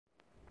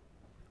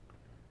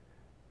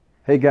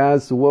Hey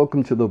guys,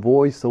 welcome to the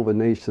Voice Over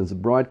Nations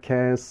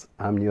broadcast.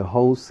 I'm your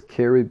host,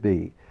 Kerry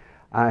B.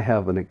 I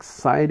have an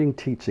exciting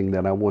teaching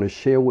that I want to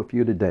share with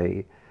you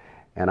today,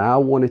 and I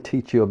want to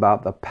teach you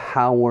about the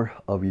power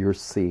of your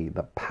seed,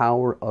 the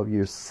power of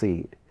your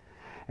seed.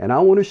 And I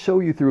want to show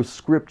you through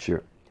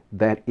scripture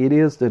that it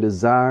is the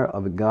desire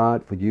of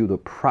God for you to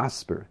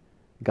prosper.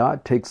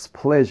 God takes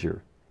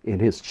pleasure in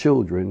his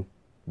children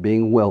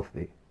being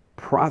wealthy,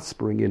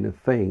 prospering in the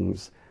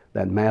things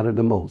that matter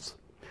the most.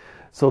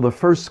 So the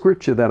first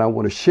scripture that I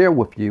want to share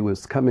with you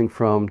is coming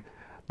from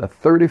the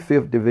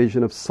 35th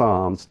division of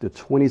Psalms, the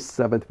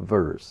 27th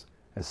verse.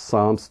 That's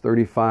Psalms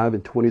 35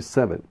 and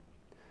 27.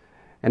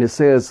 And it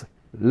says,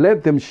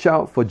 "Let them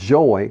shout for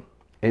joy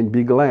and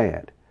be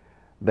glad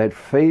that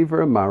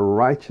favor my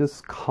righteous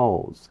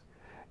cause.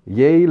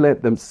 Yea,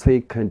 let them say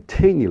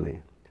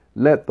continually,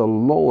 let the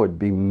Lord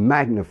be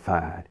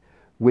magnified,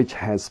 which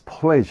has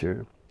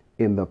pleasure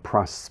in the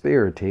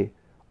prosperity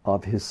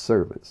of his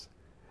servants."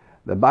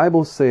 The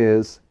Bible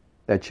says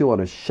that you ought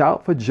to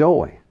shout for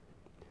joy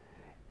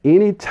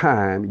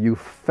anytime you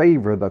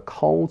favor the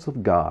cause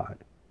of God,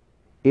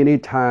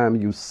 anytime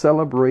you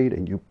celebrate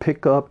and you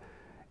pick up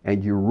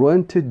and you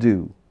run to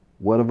do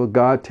whatever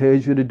God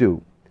tells you to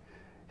do.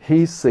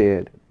 He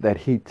said that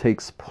he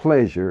takes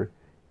pleasure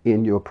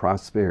in your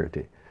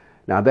prosperity.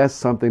 Now that's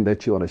something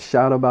that you ought to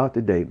shout about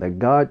today, that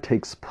God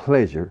takes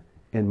pleasure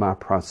in my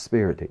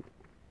prosperity.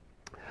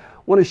 I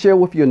want to share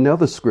with you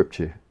another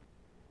scripture.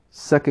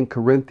 2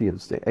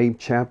 Corinthians, the 8th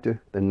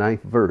chapter, the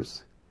 9th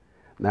verse.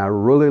 Now, I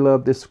really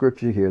love this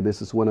scripture here.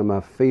 This is one of my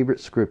favorite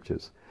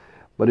scriptures.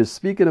 But it's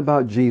speaking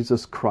about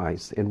Jesus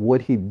Christ and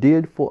what he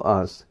did for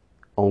us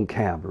on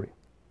Calvary.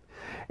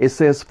 It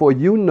says, "For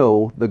you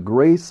know the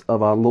grace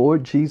of our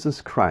Lord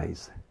Jesus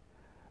Christ,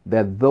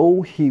 that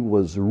though he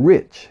was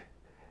rich,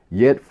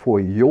 yet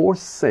for your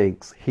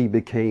sakes he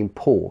became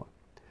poor,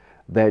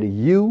 that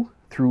you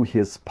through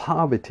his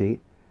poverty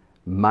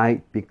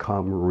might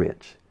become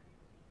rich."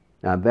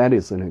 Now that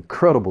is an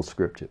incredible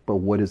scripture, but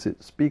what is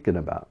it speaking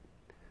about?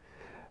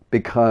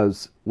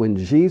 Because when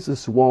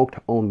Jesus walked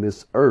on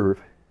this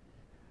earth,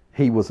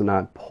 he was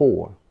not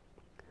poor.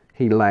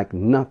 He lacked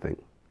nothing.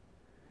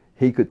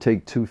 He could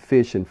take 2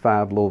 fish and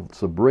 5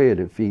 loaves of bread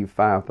and feed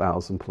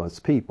 5,000 plus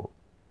people.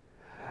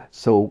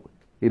 So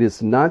it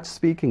is not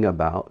speaking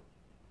about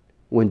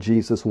when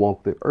Jesus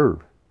walked the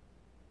earth.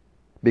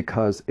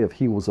 Because if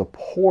he was a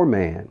poor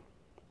man,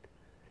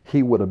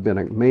 he would have been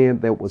a man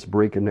that was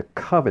breaking the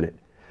covenant.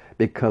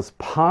 Because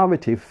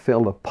poverty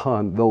fell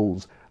upon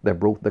those that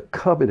broke the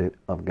covenant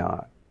of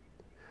God.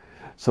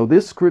 So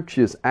this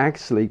scripture is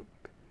actually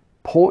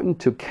pointing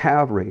to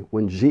Calvary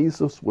when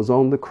Jesus was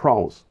on the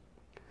cross.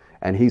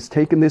 And he's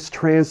taken this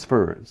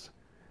transference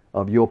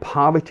of your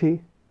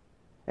poverty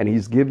and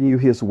he's giving you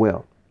his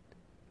wealth.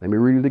 Let me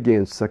read it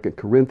again, 2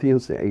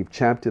 Corinthians, the 8th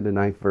chapter, the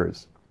 9th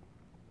verse.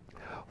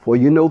 "For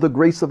you know the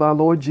grace of our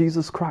Lord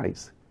Jesus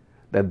Christ,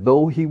 that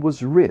though he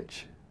was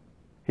rich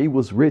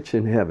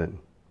in heaven.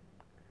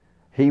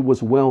 He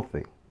was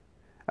wealthy.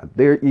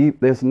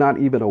 There's not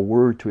even a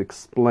word to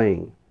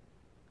explain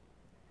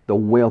the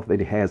wealth that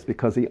he has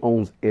because he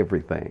owns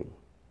everything.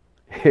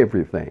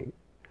 Everything.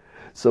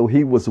 So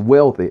he was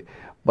wealthy.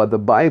 But the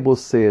Bible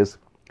says,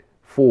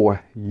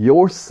 "For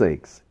your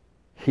sakes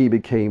he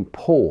became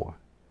poor,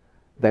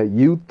 that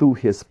you through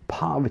his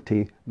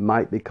poverty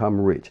might become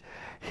rich."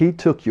 He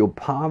took your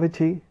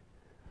poverty,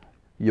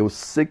 your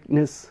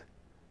sickness,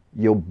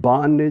 your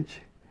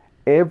bondage,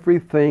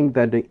 everything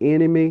that the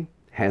enemy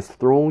has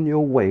thrown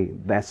your way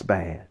that's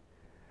bad.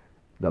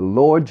 The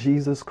Lord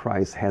Jesus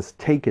Christ has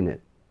taken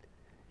it.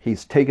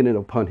 He's taken it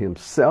upon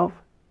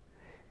himself.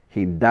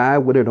 He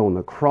died with it on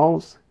the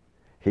cross.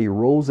 He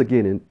rose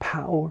again in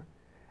power,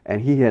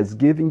 and he has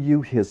given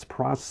you his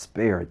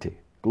prosperity.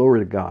 Glory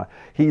to God.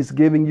 He's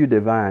giving you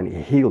divine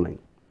healing.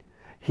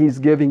 He's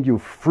giving you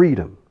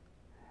freedom.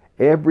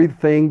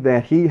 Everything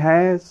that he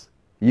has,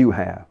 you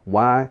have.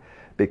 Why?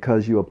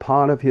 Because you're a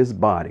part of his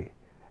body.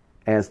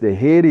 As the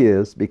head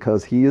is,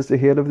 because he is the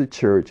head of the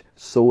church,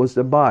 so is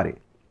the body.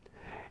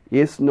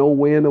 It's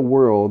nowhere in the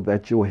world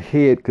that your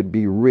head could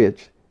be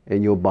rich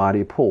and your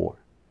body poor.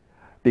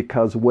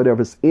 Because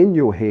whatever's in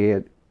your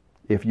head,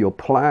 if you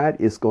apply it,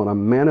 it's going to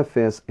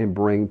manifest and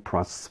bring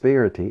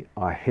prosperity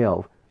or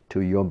health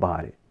to your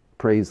body.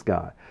 Praise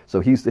God.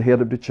 So he's the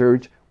head of the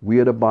church.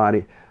 We're the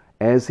body.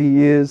 As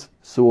he is,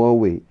 so are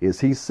we. Is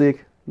he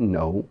sick?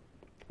 No.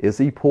 Is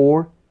he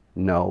poor?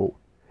 No.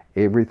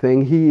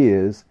 Everything he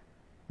is,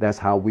 that's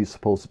how we're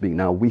supposed to be.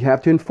 Now we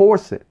have to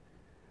enforce it.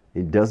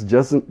 It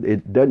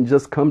doesn't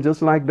just come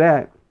just like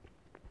that,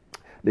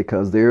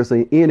 because there's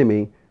an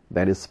enemy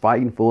that is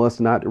fighting for us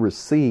not to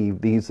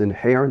receive these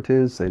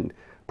inheritance and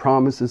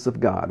promises of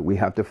God. We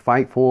have to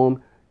fight for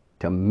them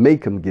to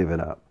make them give it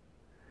up.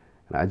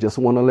 And I just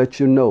want to let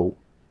you know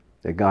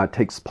that God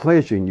takes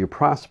pleasure in you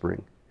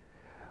prospering,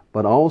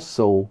 but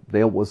also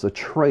there was a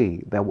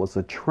trade, there was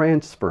a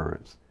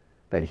transference.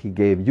 That he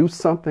gave you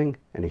something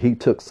and he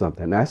took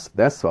something.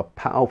 That's a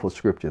powerful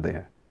scripture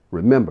there.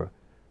 Remember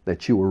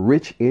that you were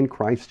rich in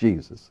Christ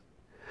Jesus.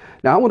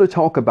 Now, I want to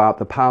talk about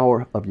the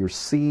power of your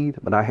seed,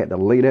 but I had to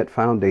lay that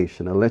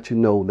foundation and let you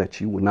know that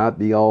you will not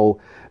be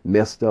all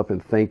messed up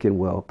and thinking,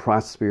 well,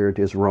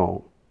 prosperity is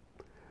wrong.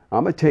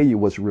 I'm going to tell you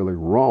what's really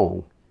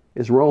wrong.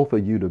 It's wrong for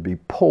you to be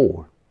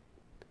poor.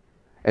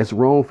 It's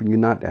wrong for you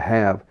not to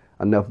have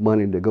enough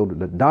money to go to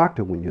the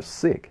doctor when you're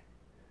sick,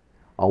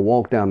 or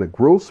walk down the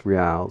grocery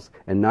aisles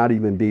and not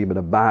even be able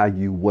to buy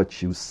you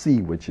what you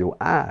see with your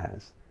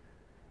eyes.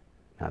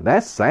 Now,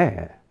 that's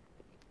sad.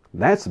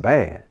 That's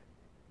bad.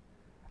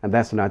 And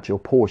that's not your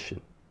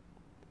portion.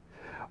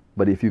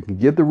 But if you can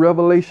get the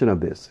revelation of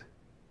this,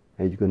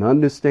 and you can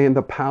understand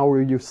the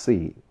power of your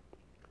seed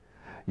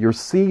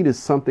is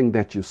something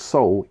that you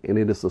sow, and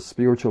it is a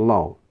spiritual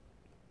law.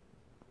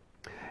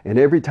 And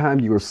every time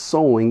you are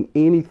sowing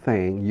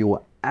anything, you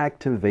are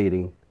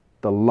activating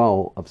the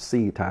law of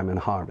seed time and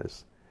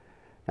harvest.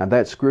 Now,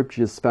 that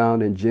scripture is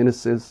found in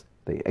Genesis,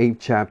 the 8th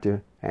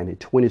chapter and the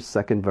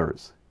 22nd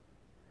verse.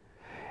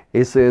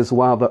 It says,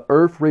 while the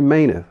earth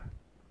remaineth,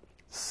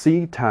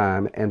 seed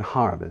time and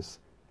harvest,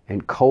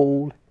 and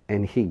cold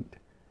and heat,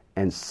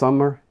 and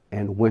summer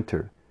and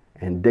winter,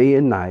 and day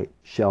and night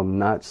shall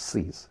not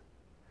cease.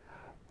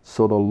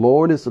 So the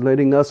Lord is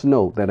letting us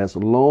know that as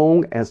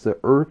long as the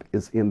earth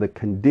is in the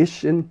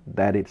condition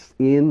that it's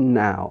in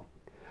now,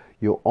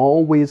 you're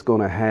always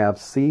going to have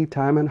seed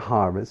time and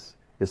harvest.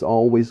 It's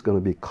always going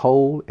to be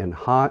cold and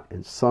hot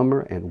and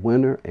summer and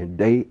winter and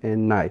day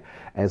and night,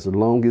 as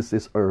long as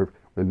this earth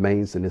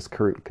remains in its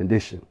current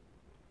condition.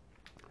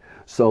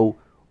 So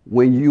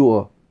when you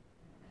are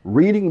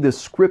reading this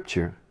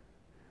scripture,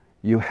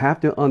 you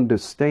have to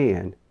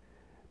understand,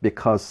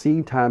 because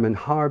seed time and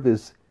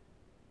harvest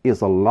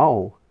is a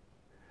law,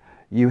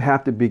 you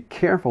have to be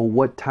careful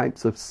what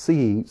types of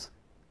seeds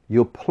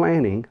you're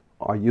planting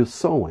or you're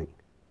sowing.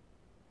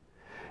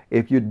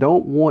 If you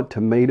don't want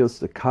tomatoes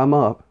to come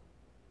up,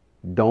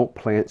 don't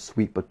plant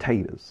sweet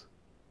potatoes,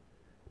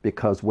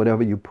 because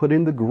whatever you put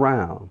in the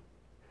ground,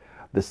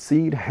 the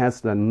seed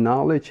has the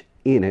knowledge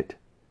in it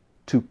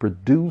to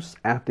produce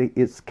after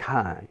its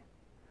kind.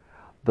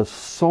 The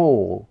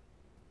soil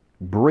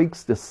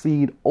breaks the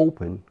seed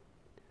open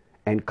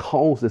and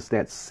causes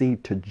that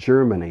seed to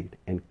germinate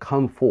and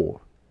come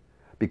forth,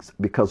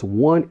 because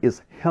one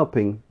is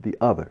helping the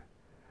other.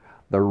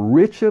 The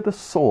richer the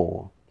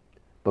soil,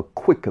 the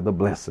quicker the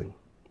blessing.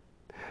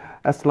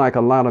 That's like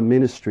a lot of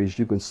ministries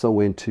you can sow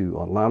into,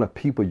 a lot of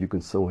people you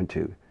can sow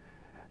into.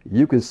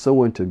 You can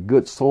sow into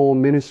good soil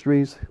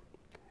ministries,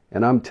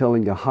 and I'm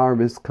telling you,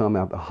 harvest come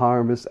after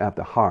harvest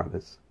after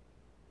harvest.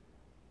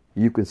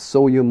 You can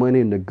sow your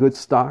money into good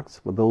stocks,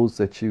 for those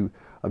of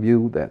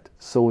you that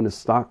sow into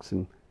stocks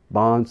and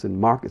bonds and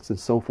markets and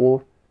so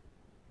forth.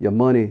 Your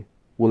money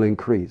will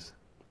increase.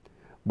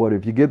 But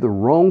if you get the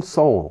wrong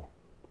soil,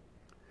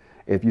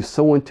 if you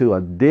sow into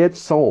a dead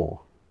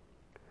soil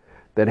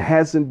that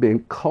hasn't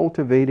been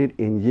cultivated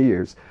in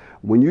years,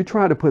 when you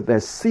try to put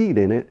that seed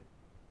in it,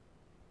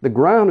 the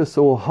ground is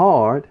so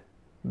hard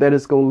that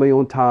it's going to lay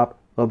on top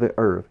of the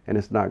earth and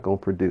it's not going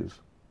to produce.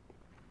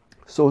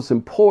 So it's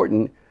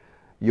important,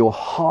 your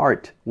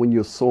heart, when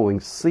you're sowing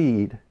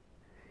seed,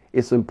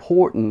 it's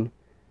important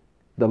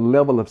the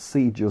level of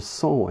seed you're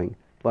sowing,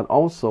 but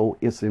also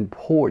it's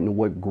important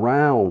what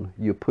ground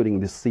you're putting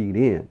the seed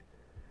in.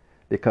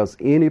 Because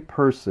any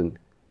person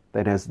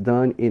that has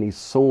done any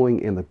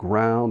sowing in the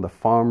ground, the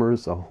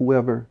farmers or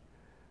whoever,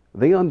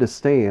 they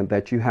understand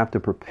that you have to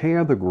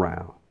prepare the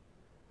ground.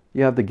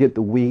 You have to get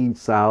the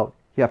weeds out.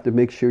 You have to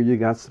make sure you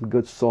got some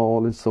good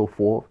soil and so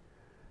forth.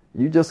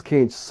 You just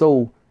can't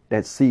sow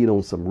that seed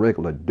on some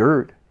regular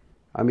dirt.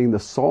 I mean, the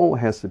soil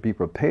has to be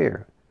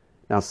prepared.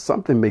 Now,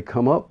 something may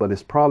come up, but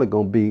it's probably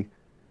going to be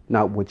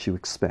not what you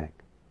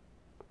expect.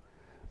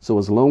 So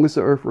as long as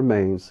the earth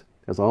remains,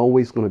 there's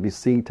always going to be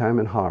seed time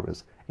and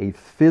harvest, a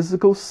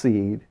physical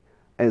seed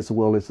as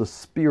well as a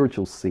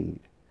spiritual seed.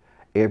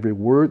 Every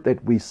word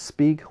that we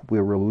speak,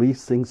 we're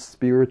releasing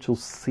spiritual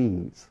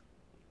seeds.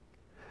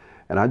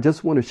 And I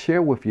just want to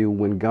share with you,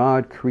 when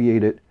God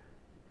created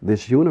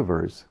this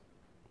universe,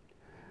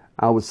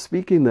 I was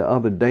speaking the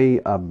other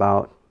day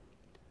about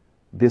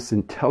this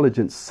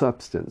intelligent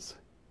substance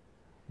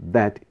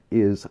that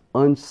is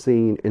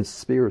unseen and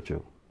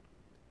spiritual.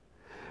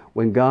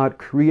 When God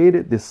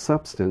created this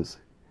substance,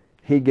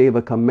 he gave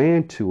a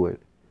command to it.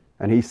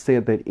 And he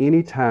said that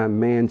anytime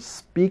man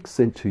speaks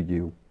into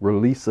you,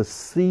 release a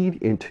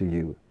seed into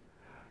you,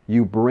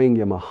 you bring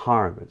him a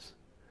harvest.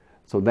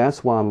 So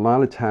that's why a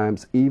lot of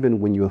times, even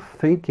when you're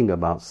thinking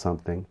about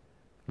something,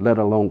 let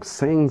alone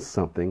saying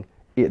something,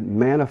 it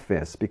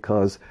manifests,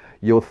 because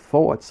your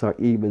thoughts are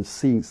even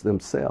seeds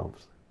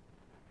themselves.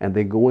 And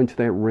they go into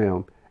that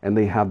realm and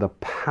they have the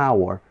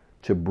power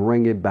to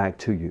bring it back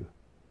to you.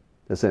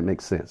 Does that make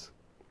sense?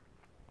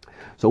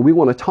 So we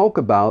want to talk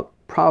about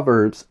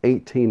Proverbs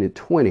 18 and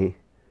 20.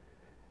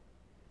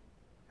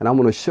 And I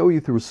want to show you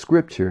through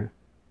scripture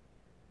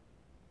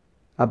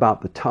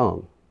about the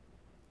tongue.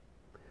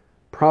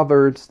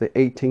 Proverbs, the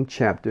 18th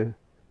chapter,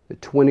 the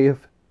 20th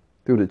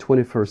through the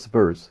 21st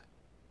verse.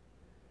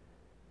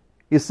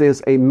 It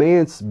says, a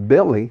man's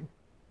belly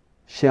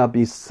shall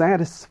be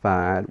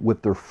satisfied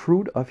with the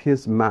fruit of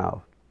his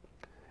mouth,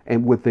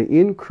 and with the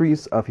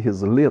increase of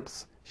his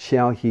lips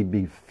shall he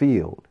be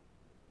filled.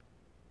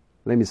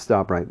 Let me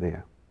stop right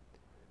there.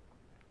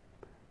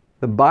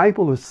 The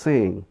Bible is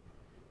saying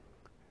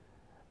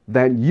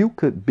that you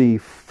could be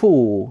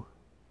full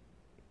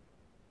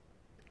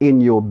in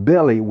your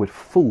belly with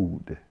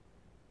food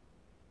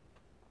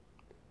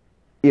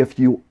if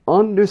you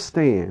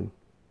understand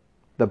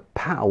the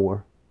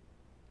power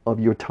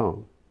of your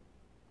tongue.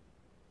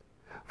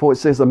 For it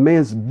says, a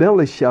man's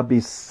belly shall be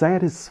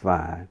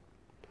satisfied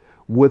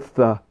with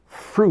the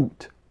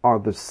fruit or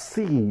the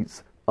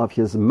seeds of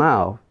his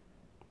mouth,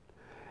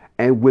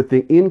 and with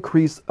the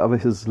increase of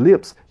his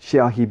lips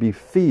shall he be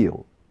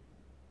filled.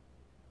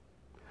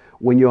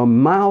 When your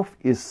mouth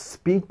is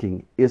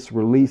speaking, it's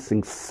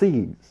releasing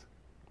seeds.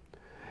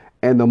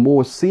 And the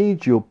more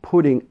seeds you're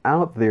putting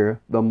out there,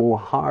 the more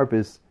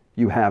harvest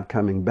you have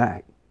coming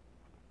back.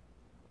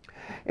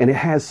 And it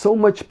has so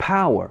much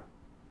power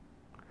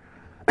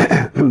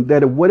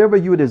that whatever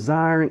you're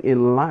desiring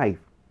in life,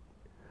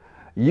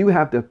 you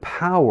have the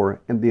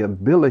power and the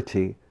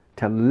ability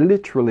to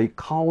literally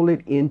call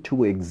it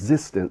into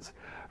existence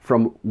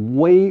from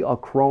way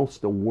across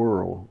the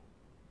world.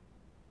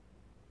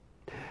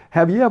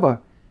 Have you ever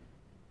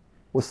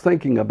was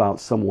thinking about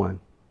someone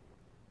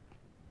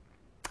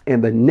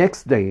and the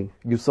next day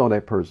you saw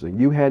that person?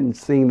 You hadn't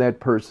seen that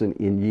person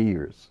in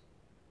years,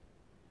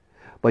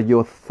 but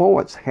your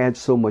thoughts had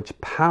so much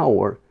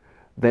power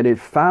that it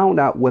found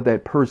out what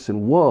that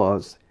person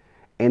was,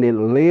 and it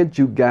led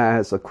you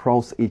guys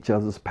across each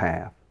other's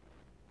path.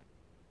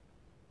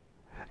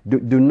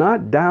 Do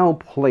not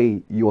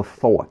downplay your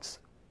thoughts,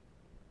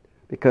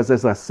 because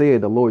as I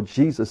said, the Lord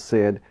Jesus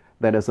said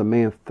that as a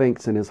man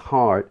thinks in his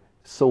heart,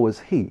 so is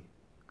he.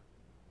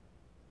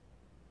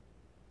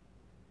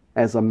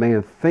 As a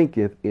man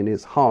thinketh in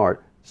his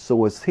heart,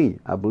 so is he.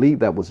 I believe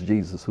that was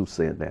Jesus who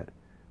said that,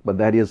 but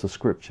that is a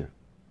scripture.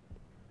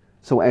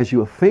 So as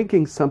you're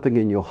thinking something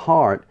in your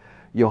heart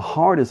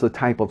is a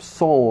type of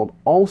soil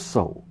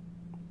also,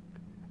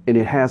 and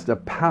it has the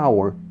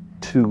power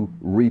to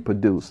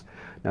reproduce.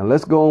 Now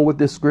let's go on with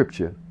this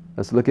scripture.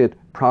 Let's look at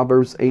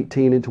Proverbs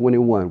 18 and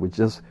 21. We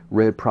just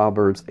read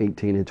Proverbs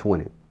 18 and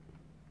 20.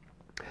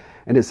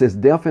 And it says,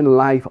 death and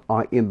life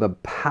are in the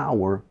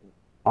power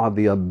or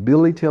the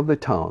ability of the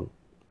tongue,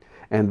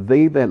 and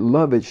they that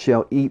love it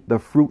shall eat the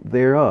fruit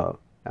thereof.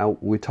 Now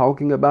we're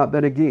talking about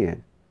that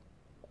again.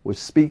 We're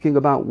speaking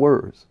about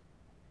words.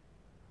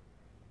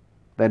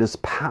 That is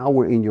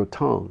power in your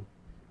tongue.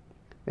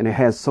 And it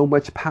has so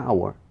much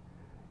power,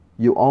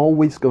 you're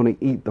always going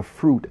to eat the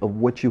fruit of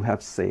what you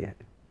have said.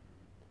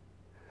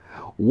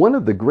 One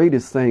of the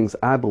greatest things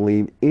I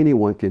believe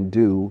anyone can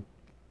do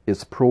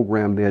is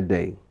program their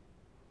day.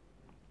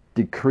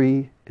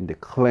 Decree and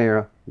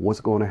declare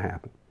what's going to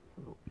happen.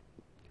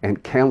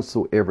 And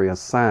cancel every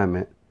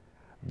assignment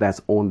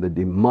that's on the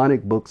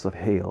demonic books of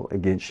hell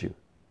against you.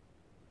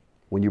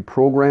 When you're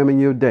programming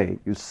your day,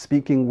 you're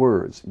speaking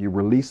words, you're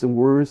releasing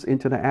words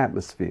into the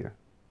atmosphere.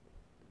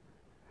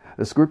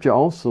 The scripture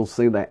also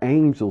says that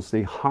angels,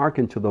 they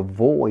hearken to the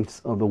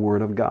voice of the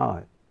word of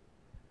God.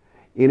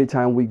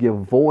 Anytime we give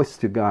voice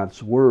to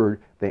God's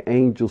word, the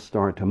angels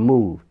start to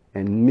move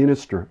and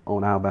minister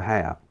on our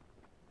behalf,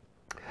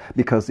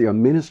 because they are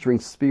ministering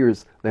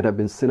spirits that have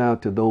been sent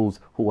out to those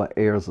who are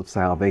heirs of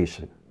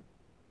salvation.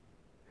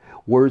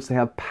 Words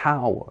have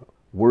power.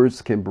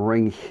 Words can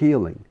bring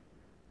healing.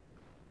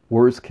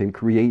 Words can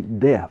create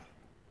death,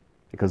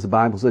 because the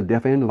Bible says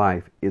death and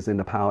life is in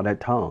the power of that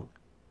tongue.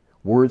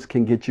 Words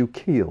can get you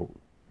killed.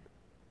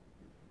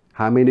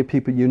 How many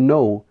people you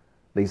know,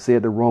 they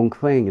said the wrong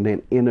thing and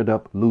then ended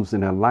up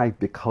losing their life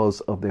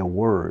because of their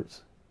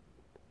words?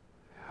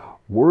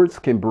 Words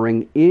can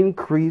bring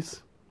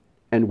increase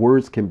and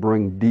words can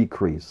bring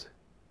decrease.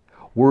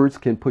 Words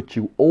can put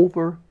you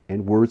over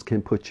and words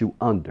can put you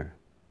under.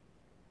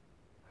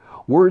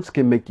 Words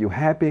can make you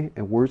happy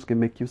and words can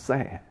make you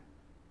sad.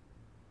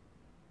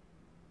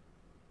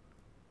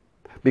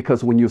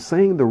 Because when you're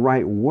saying the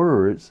right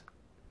words,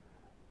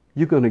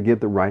 you're going to get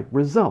the right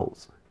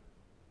results.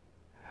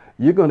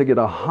 You're going to get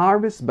a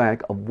harvest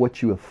back of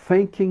what you are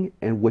thinking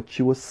and what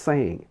you are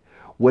saying.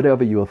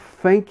 Whatever you're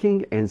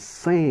thinking and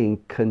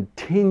saying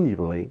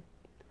continually,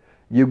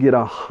 you get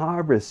a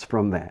harvest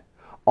from that.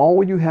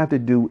 All you have to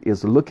do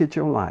is look at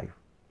your life,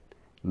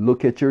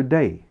 look at your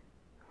day,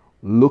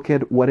 look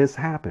at what has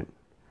happened.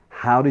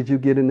 How did you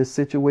get in the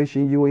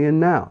situation you're in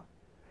now?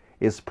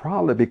 It's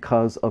probably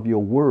because of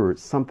your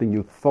words, something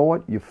you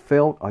thought, you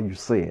felt, or you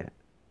said.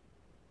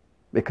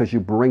 Because you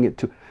bring it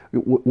to,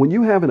 when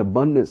you have an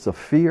abundance of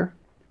fear,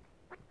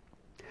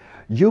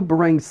 you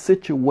bring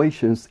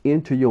situations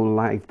into your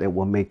life that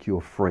will make you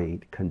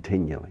afraid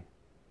continually.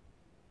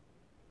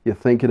 You're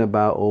thinking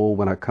about, oh,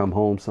 when I come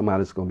home,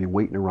 somebody's going to be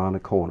waiting around the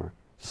corner.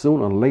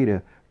 Sooner or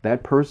later,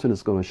 that person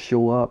is going to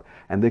show up,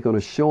 and they're going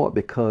to show up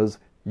because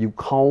you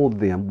called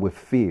them with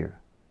fear.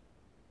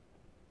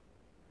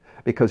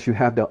 Because you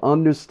have to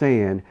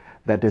understand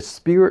that the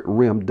spirit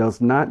realm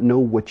does not know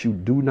what you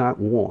do not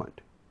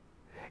want.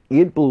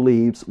 It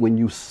believes when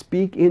you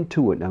speak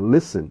into it. Now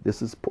listen,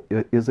 this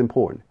is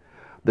important.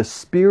 The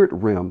spirit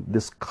realm,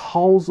 this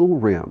causal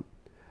realm,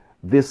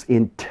 this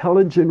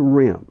intelligent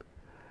realm,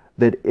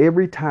 that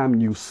every time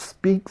you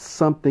speak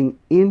something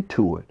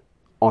into it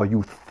or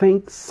you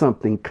think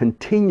something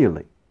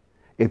continually,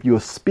 if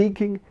you're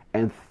speaking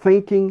and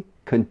thinking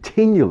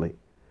continually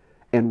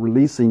and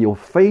releasing your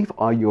faith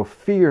or your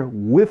fear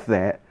with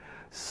that,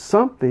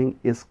 something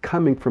is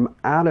coming from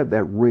out of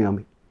that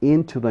realm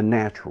into the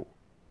natural.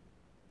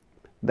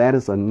 That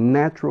is a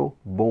natural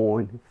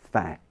born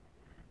fact.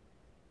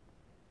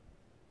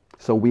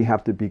 So we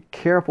have to be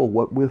careful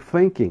what we're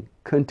thinking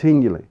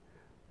continually.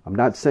 I'm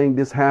not saying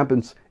this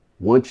happens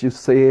once you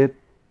say it,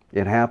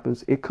 it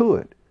happens. It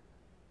could.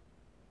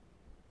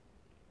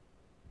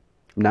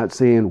 I'm not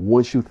saying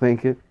once you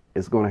think it,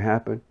 it's going to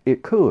happen.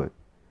 It could.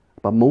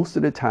 But most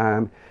of the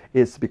time,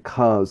 it's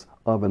because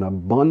of an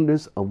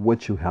abundance of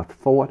what you have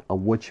thought or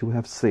what you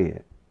have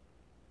said.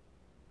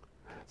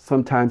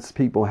 Sometimes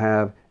people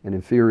have an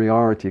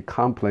inferiority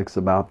complex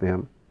about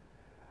them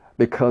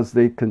because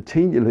they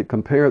continually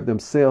compare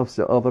themselves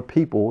to other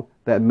people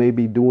that may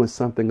be doing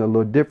something a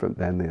little different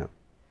than them.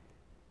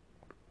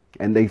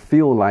 And they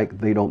feel like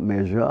they don't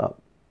measure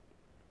up.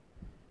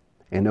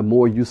 And the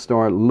more you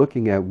start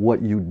looking at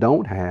what you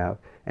don't have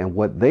and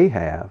what they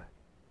have,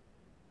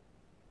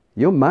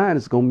 your mind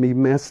is going to be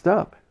messed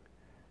up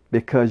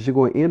because you're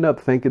going to end up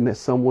thinking that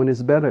someone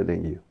is better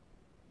than you.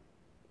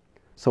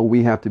 So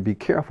we have to be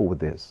careful with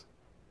this.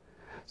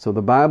 So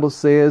the Bible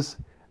says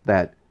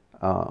that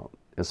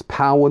there's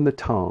power in the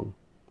tongue,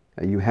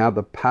 and you have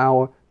the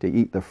power to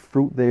eat the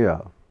fruit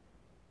thereof.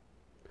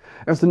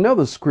 There's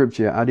another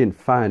scripture, I didn't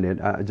find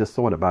it, I just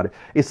thought about it.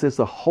 It says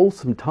a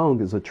wholesome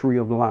tongue is a tree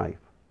of life.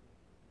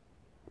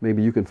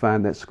 Maybe you can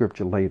find that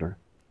scripture later.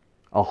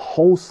 A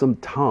wholesome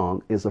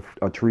tongue is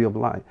a tree of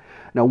life.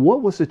 Now,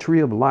 what was the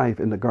tree of life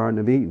in the Garden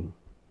of Eden?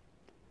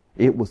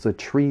 It was a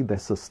tree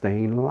that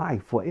sustained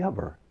life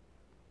forever.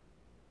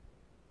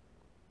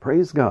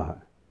 Praise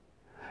God.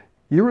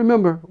 You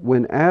remember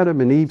when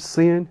Adam and Eve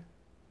sinned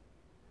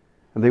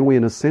and they were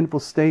in a sinful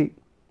state,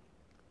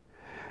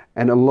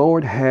 and the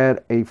Lord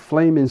had a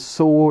flaming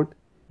sword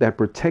that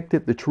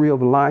protected the tree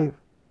of life,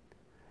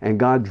 and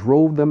God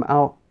drove them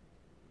out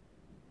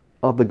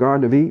of the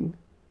Garden of Eden?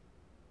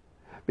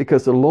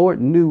 Because the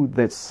Lord knew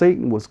that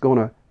Satan was going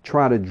to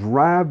try to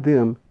drive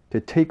them to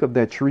take of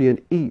that tree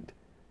and eat,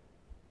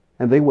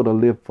 and they would have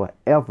lived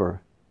forever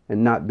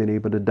and not been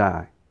able to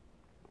die.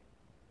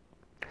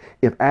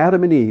 If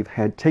Adam and Eve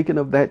had taken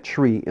of that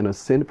tree in a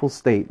sinful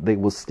state, they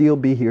would still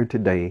be here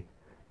today.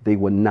 They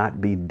would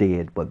not be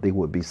dead, but they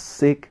would be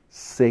sick,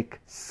 sick,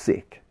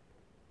 sick.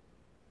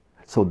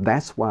 So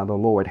that's why the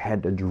Lord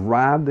had to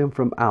drive them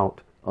from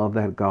out of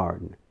that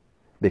garden,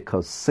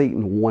 because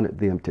Satan wanted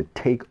them to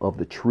take of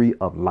the tree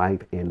of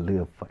life and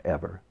live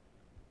forever.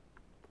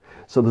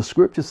 So the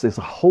scripture says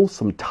a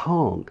wholesome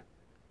tongue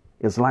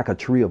is like a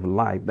tree of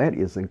life. That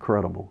is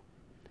incredible.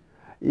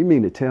 You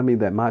mean to tell me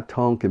that my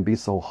tongue can be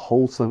so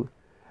wholesome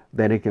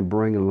that it can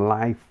bring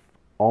life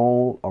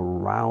all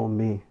around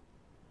me?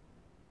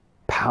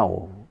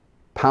 Powerful,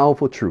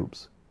 powerful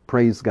truths.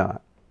 Praise God.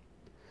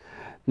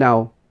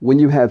 Now, when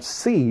you have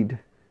seed,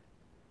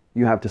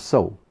 you have to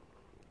sow.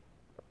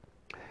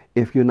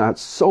 If you're not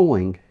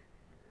sowing,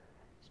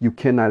 you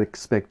cannot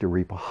expect to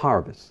reap a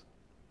harvest.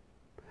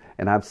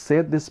 And I've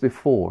said this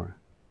before.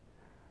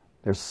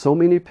 There's so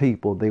many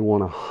people, they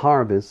want to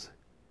harvest,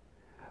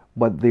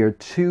 but they're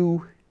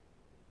too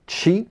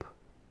cheap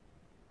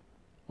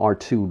or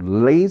too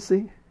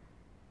lazy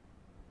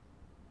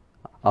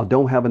or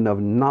don't have enough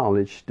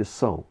knowledge to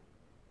sow.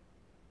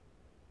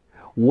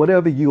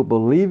 Whatever you're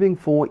believing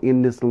for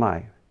in this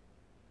life,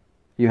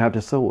 you have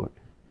to sow it.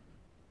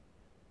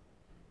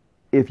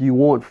 If you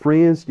want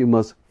friends, you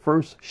must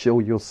first show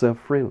yourself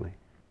friendly.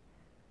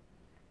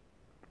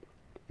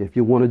 If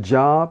you want a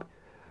job,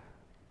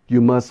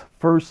 you must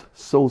first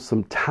sow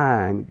some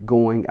time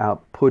going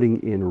out,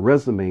 putting in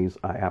resumes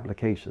or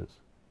applications.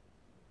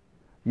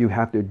 You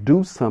have to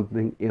do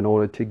something in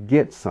order to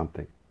get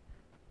something.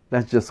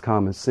 That's just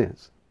common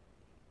sense.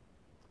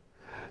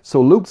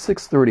 So Luke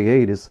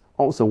 6:38 is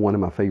also one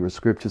of my favorite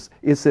scriptures.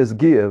 It says,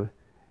 "Give,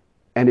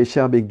 and it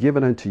shall be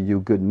given unto you,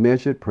 good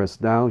measure,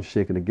 pressed down,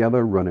 shaken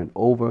together, running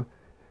over,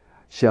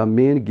 shall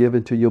men give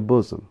into your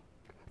bosom.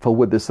 For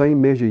with the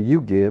same measure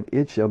you give,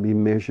 it shall be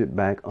measured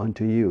back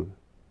unto you."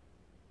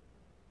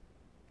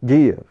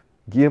 Give.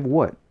 Give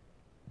what?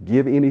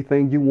 Give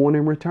anything you want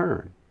in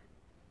return.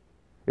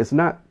 It's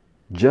not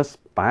just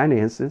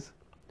finances.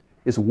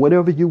 It's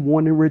whatever you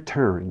want in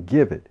return.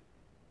 Give it.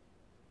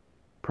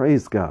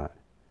 Praise God.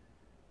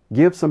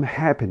 Give some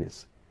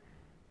happiness.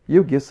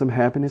 You'll get some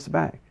happiness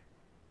back.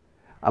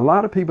 A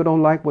lot of people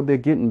don't like what they're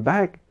getting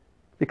back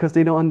because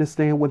they don't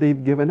understand what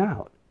they've given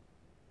out.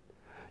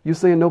 You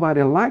saying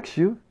nobody likes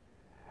you,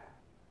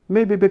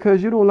 maybe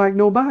because you don't like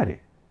nobody.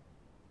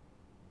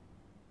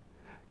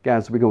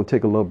 Guys, we're going to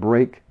take a little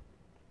break,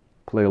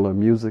 play a little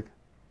music.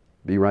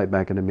 Be right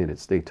back in a minute.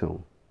 Stay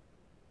tuned.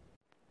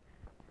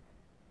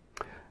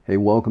 Hey,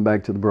 welcome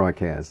back to the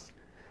broadcast.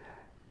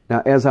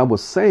 Now, as I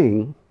was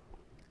saying,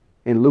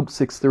 in Luke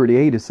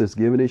 6:38, it says,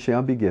 give and it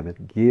shall be given.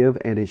 Give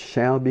and it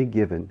shall be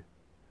given.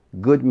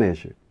 Good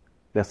measure.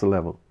 That's a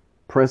level.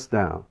 Pressed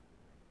down.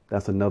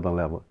 That's another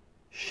level.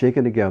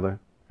 Shaken together.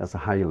 That's a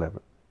higher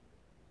level.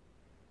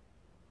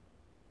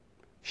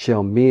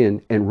 Shall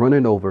men, and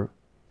running over,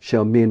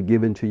 shall men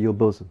give into your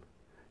bosom.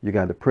 You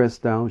got to press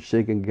down,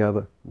 shaking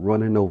together,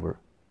 running over.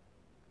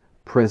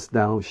 Press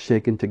down,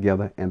 shaken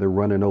together, and they're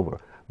running over.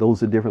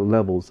 Those are different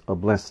levels of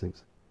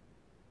blessings.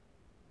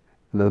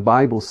 And the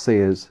Bible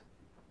says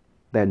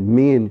that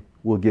men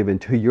will give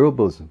into your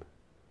bosom.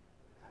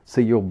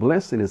 See, your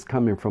blessing is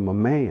coming from a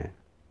man.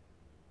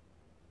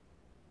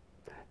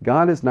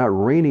 God is not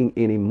raining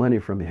any money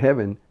from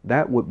heaven.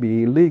 That would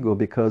be illegal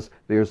because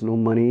there's no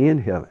money in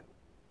heaven.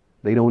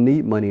 They don't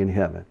need money in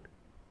heaven.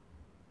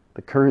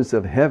 The currency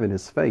of heaven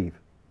is faith.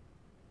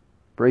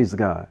 Praise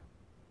God.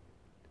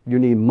 You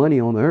need money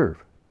on the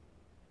earth.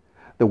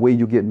 The way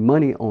you get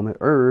money on the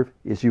earth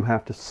is you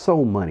have to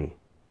sow money.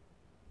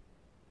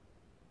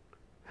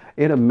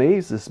 It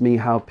amazes me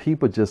how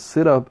people just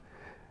sit up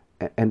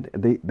and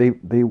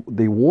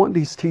they want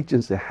these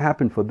teachings to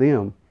happen for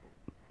them,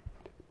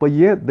 but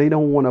yet they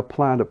don't want to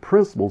apply the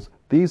principles.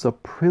 These are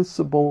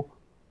principle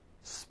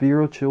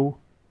spiritual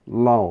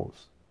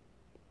laws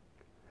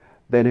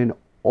that in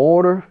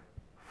order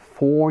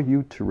for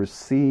you to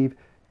receive,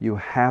 you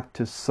have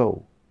to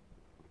sow.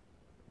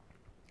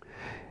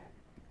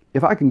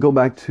 If I can go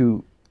back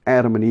to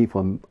Adam and Eve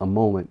for a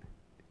moment,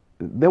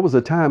 there was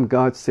a time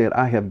God said,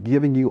 I have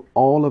given you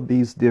all of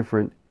these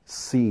different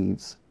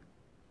seeds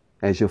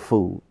as your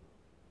food.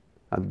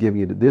 I've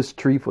given you this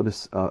tree for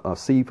this,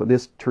 seed for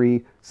this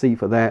tree, seed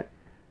for that.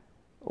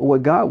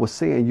 What God was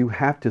saying, you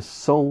have to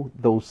sow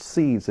those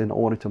seeds in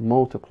order to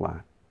multiply.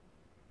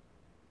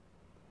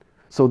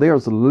 So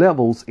there's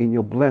levels in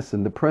your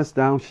blessing. The pressed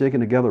down, shaken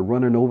together,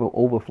 running over,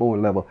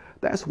 overflowing level.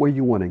 That's where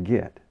you want to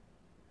get.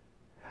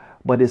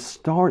 But it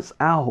starts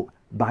out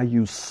by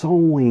you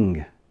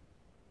sowing.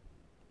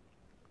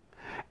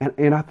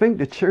 And I think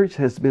the church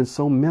has been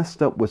so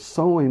messed up with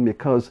sowing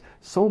because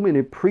so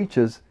many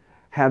preachers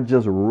have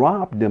just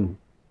robbed them.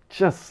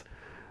 Just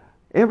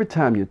every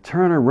time you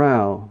turn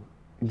around,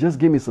 just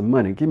give me some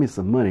money, give me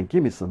some money,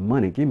 give me some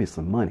money, give me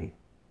some money.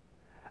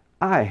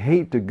 I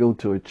hate to go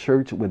to a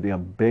church where they are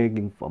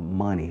begging for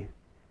money.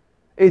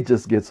 It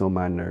just gets on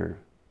my nerve.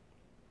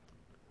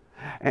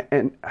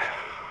 And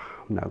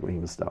I'm not going to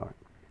even start.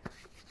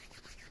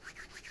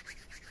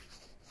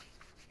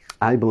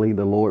 I believe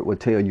the Lord will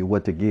tell you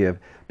what to give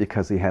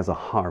because he has a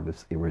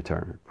harvest in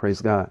return.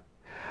 Praise God.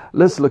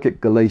 Let's look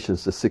at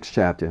Galatians, the 6th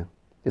chapter,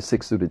 the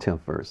 6th through the 10th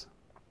verse.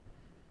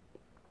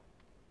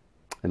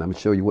 And I'm going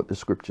to show you what the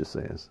scripture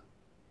says.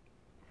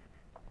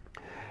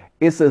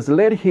 It says,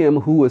 let him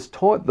who is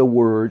taught the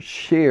word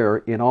share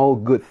in all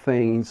good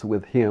things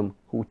with him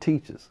who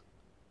teaches.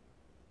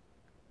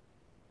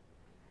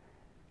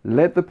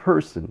 Let the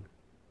person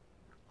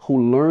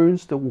who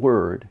learns the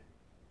word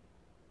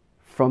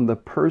from the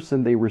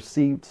person they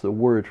received the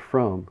word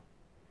from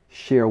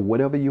share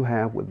whatever you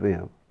have with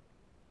them.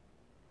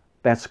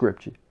 That's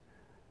scripture.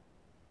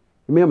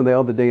 Remember the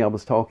other day I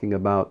was talking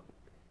about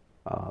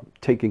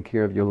taking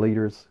care of your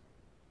leaders.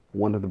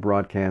 One of the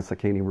broadcasts, I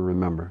can't even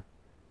remember.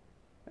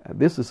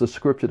 This is a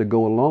scripture to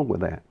go along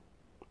with that.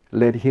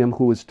 Let him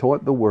who is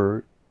taught the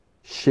word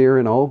share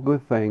in all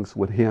good things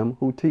with him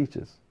who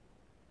teaches.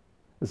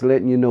 It's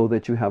letting you know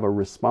that you have a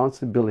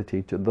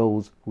responsibility to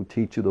those who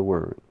teach you the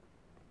word.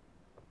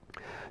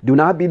 Do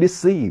not be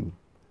deceived.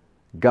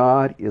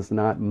 God is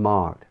not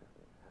mocked.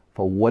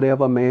 For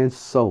whatever man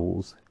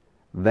sows,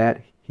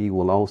 that he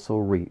will also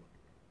reap.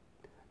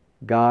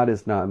 God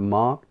is not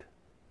mocked.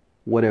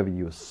 Whatever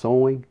you're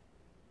sowing,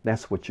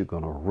 that's what you're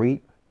going to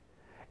reap.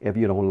 If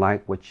you don't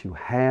like what you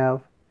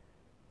have,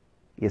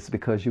 it's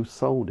because you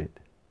sold it.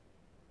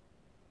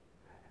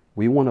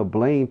 We want to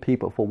blame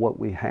people for what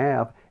we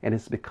have, and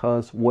it's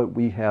because what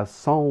we have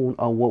sown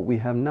or what we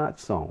have not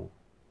sown.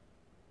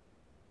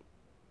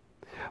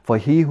 For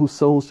he who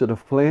sows to the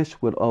flesh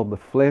will of the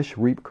flesh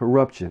reap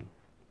corruption.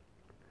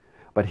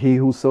 But he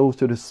who sows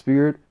to the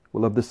Spirit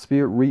will of the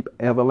Spirit reap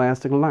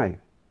everlasting life.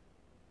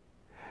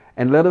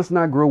 And let us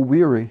not grow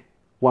weary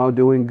while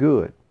doing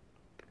good,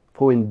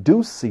 for in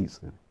due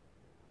season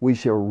we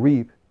shall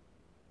reap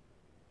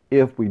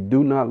if we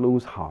do not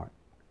lose heart.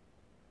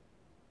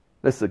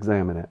 Let's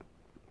examine it.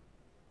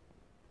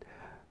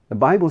 The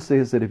Bible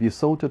says that if you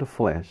sow to the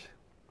flesh,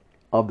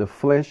 of the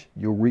flesh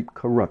you'll reap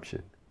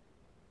corruption.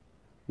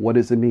 What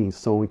does it mean,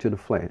 sowing to the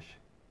flesh?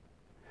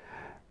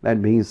 That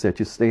means that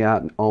you stay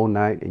out all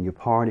night and you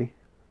party,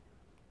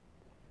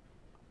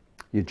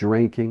 you're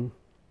drinking,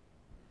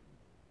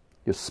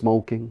 you're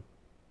smoking,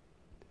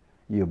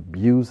 you're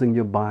abusing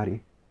your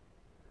body,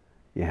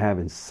 you're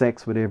having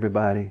sex with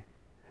everybody,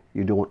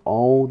 you're doing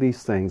all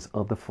these things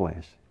of the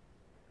flesh.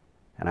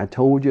 And I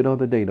told you the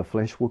other day, the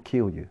flesh will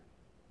kill you.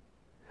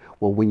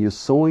 Well, when you're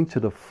sowing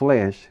to the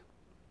flesh,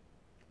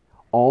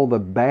 all the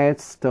bad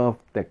stuff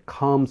that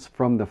comes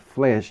from the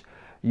flesh,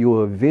 you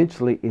will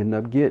eventually end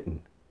up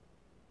getting.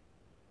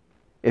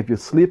 If you're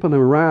sleeping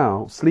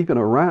around,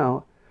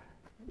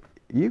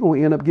 you're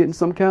going to end up getting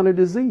some kind of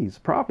disease,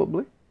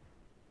 probably.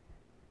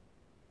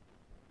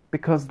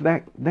 Because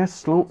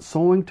that's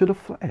sowing to the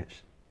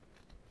flesh.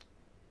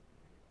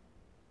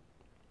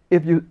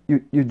 If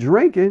you're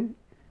drinking,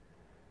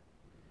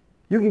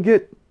 you can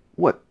get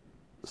what?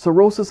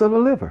 Cirrhosis of the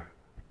liver.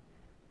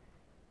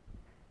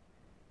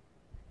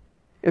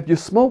 If you're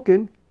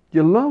smoking,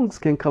 your lungs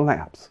can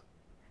collapse.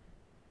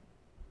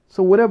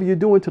 So whatever you're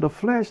doing to the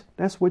flesh,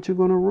 that's what you're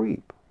going to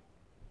reap.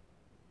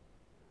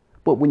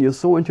 But when you're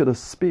sowing to the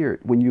spirit,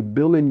 when you're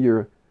building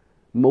your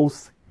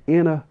most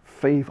inner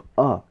faith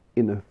up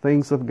in the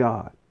things of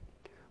God,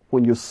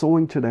 when you're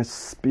sowing to that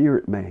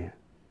spirit man,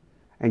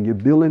 and you're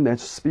building that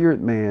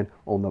spirit man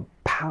on the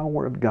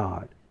power of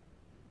God,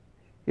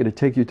 it'll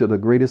take you to the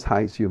greatest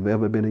heights you've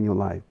ever been in your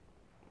life.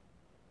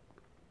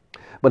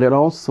 But it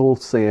also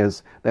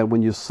says that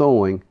when you're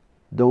sowing,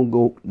 don't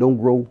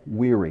grow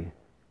weary.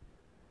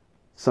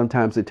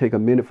 Sometimes it takes a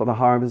minute for the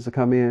harvest to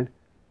come in,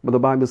 but the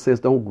Bible says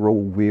don't grow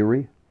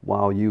weary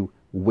while you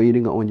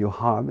waiting on your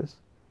harvest,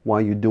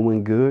 while you're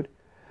doing good,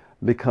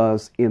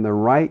 because in the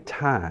right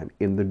time,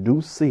 in the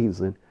due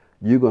season,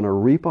 you're going to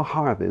reap a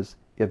harvest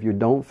if you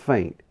don't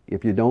faint,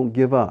 if you don't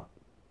give up.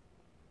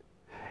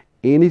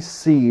 Any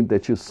seed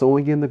that you're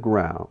sowing in the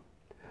ground,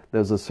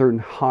 there's a certain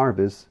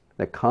harvest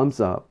that comes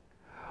up,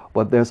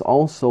 but there's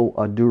also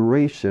a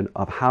duration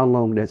of how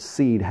long that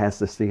seed has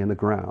to stay in the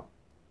ground.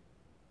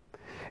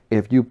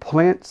 If you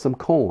plant some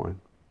corn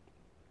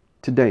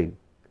today,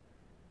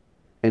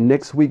 and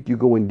next week you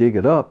go and dig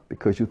it up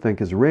because you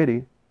think it's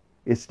ready,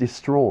 it's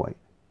destroyed.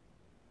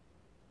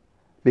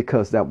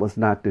 Because that was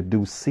not the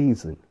due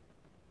season.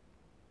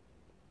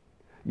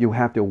 You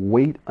have to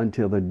wait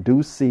until the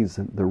due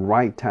season, the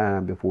right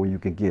time, before you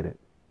can get it.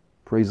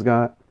 Praise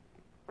God.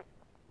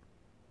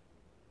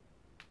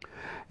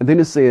 And then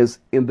it says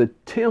in the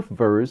 10th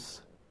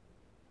verse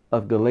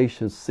of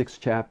Galatians 6th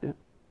chapter,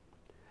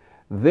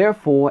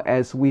 therefore,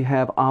 as we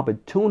have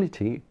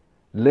opportunity,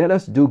 let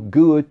us do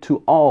good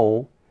to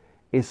all,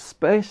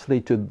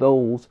 especially to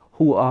those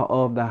who are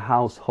of the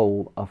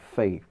household of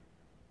faith.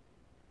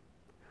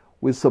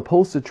 We're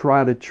supposed to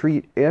try to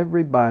treat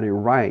everybody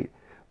right,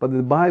 but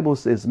the Bible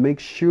says make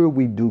sure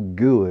we do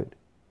good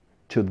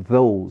to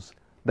those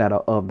that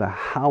are of the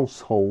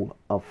household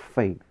of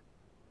faith.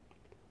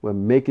 We're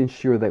making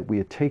sure that we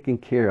are taking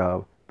care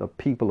of the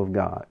people of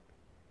God.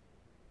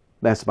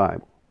 That's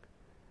Bible.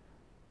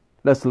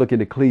 Let's look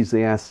at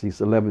Ecclesiastes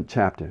 11th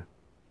chapter,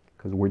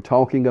 because we're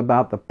talking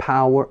about the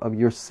power of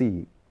your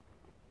seed.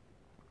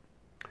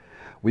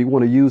 We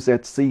want to use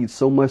that seed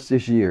so much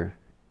this year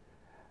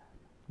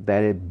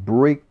that it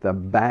break the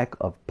back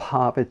of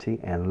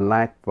poverty and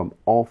lack from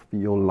off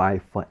your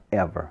life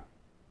forever.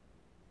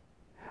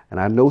 And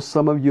I know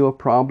some of you are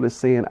probably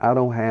saying, I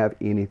don't have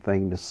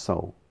anything to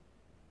sow.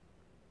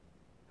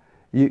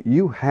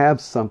 You have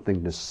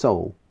something to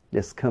sow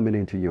that's coming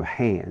into your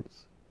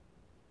hands.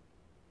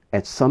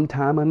 At some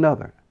time or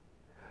another,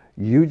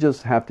 you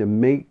just have to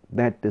make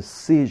that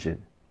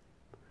decision.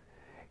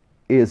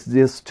 Is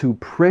this too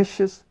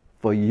precious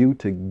for you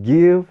to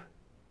give,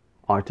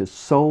 or to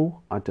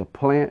sow, or to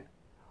plant,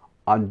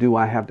 or do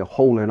I have to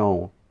hold it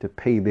on to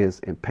pay this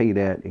and pay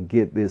that and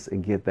get this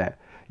and get that?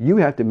 You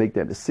have to make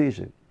that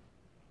decision.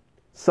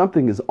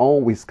 Something is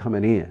always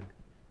coming in.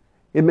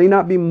 It may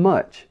not be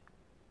much,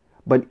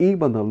 but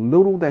even the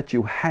little that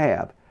you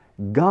have,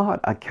 God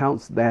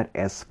accounts that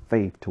as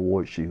faith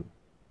towards you.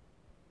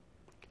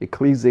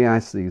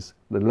 Ecclesiastes,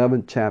 the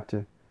 11th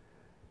chapter.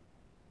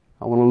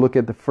 I want to look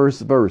at the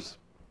first verse.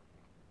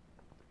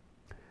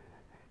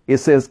 It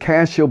says,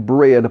 cast your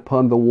bread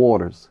upon the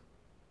waters,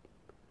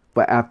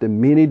 for after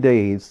many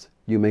days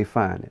you may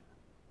find it.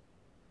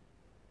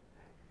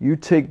 You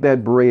take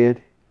that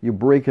bread, you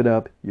break it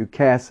up, you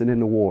cast it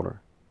in the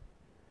water.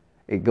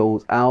 It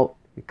goes out,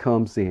 it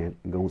comes in.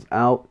 It goes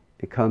out,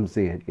 it comes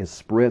in. It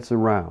spreads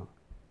around.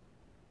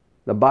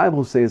 The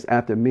Bible says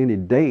after many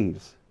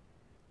days,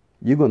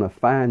 you're going to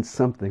find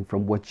something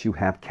from what you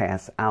have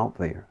cast out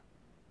there.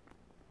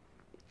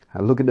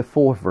 Now look at the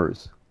 4th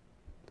verse.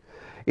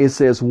 It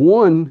says,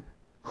 one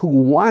who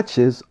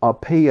watches or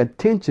pay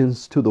attention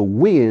to the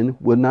wind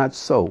will not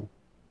sow,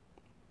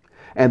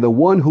 and the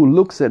one who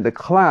looks at the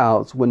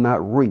clouds will not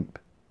reap.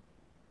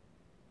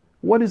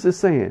 What is it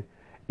saying?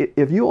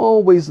 If you're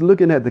always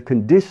looking at the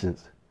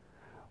conditions,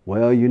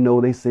 well, you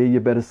know, they say you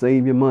better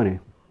save your money.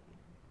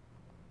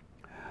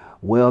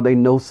 Well, they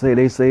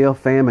say a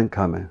famine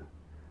coming.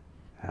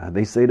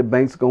 They say the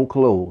bank's going to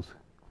close.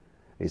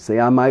 They say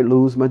I might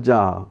lose my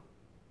job.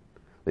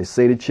 They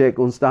say the check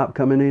going to stop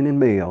coming in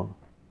mail.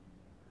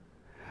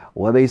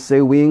 Well, they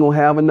say we ain't going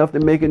to have enough to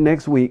make it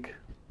next week.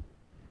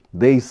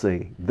 They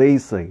say.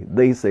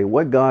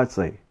 What God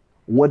say?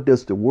 What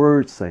does the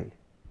word say?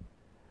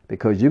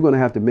 Because you're going to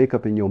have to make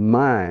up in your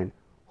mind,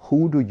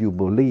 who do you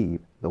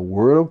believe, the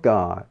word of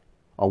God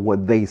or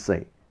what they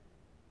say?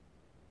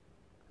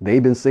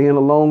 They've been saying a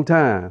long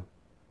time,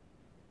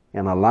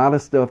 and a lot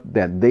of stuff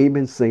that they've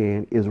been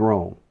saying is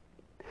wrong.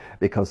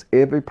 Because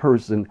every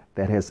person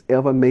that has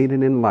ever made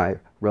it in life,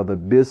 whether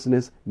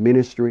business,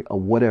 ministry, or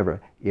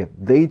whatever, if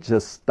they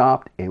just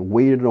stopped and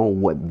waited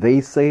on what they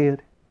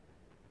said,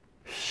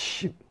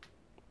 shoot,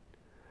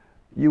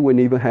 you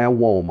wouldn't even have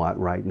Walmart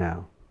right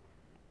now.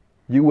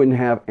 You wouldn't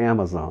have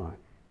Amazon.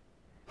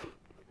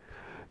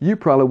 You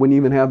probably wouldn't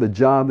even have the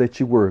job that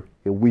you work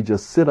if we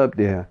just sit up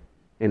there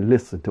and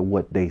listen to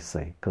what they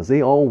say, because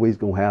they always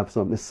going to have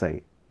something to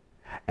say.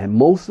 And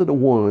most of the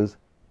ones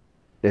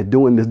that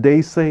doing this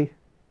they say,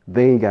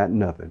 they ain't got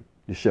nothing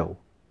to show.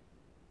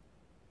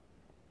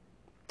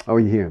 Are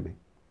you hearing me?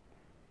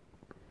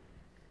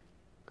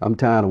 I'm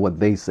tired of what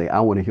they say. I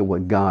want to hear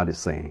what God is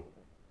saying.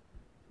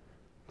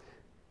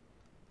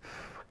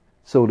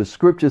 So the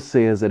scripture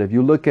says that if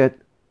you look at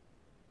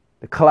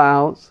the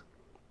clouds,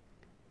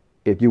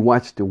 if you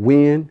watch the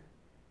wind,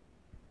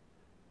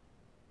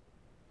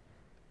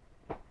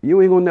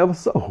 you ain't gonna never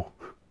sow.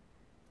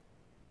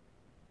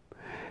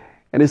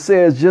 And it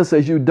says, just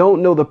as you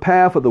don't know the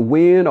path of the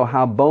wind or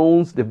how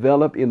bones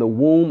develop in the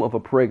womb of a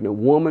pregnant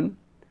woman,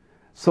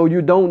 so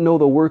you don't know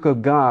the work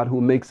of God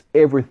who makes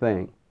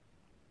everything.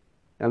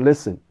 Now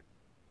listen,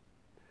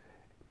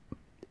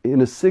 in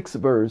the 6th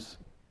verse,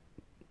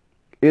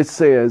 it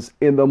says,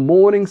 in the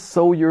morning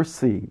sow your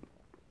seed,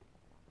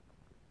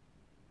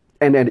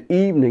 and at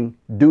evening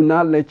do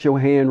not let your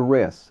hand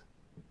rest,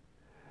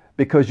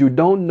 because you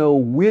don't know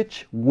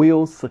which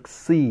will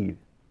succeed,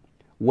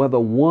 whether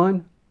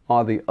one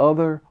or the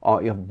other,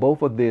 or if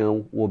both of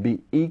them will be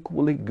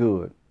equally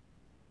good.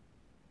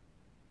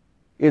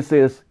 It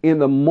says, in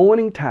the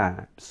morning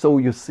time, sow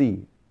your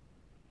seed.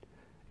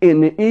 In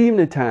the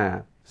evening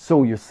time,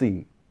 sow your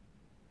seed.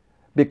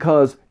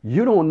 Because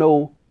you don't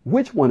know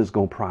which one is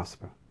going to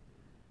prosper.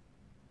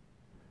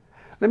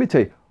 Let me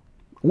tell you,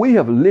 we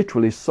have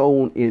literally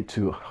sown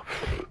into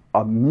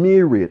a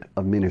myriad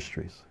of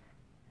ministries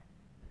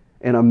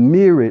and a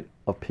myriad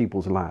of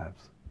people's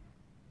lives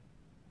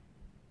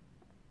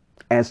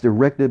as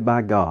directed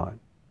by God.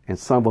 And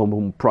some of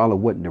them probably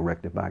wasn't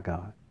directed by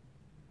God.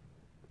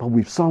 But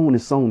we've sown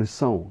and sown and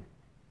sown.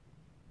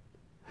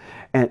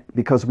 And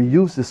because we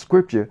use the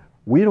scripture,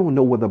 we don't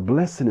know where the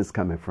blessing is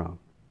coming from.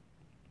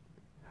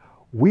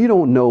 We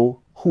don't know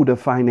who the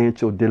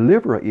financial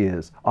deliverer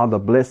is or the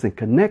blessing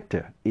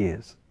connector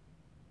is.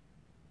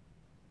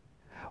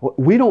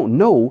 We don't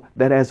know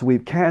that as we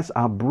cast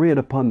our bread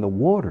upon the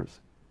waters,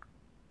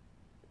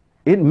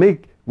 we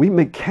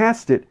may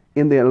cast it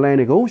in the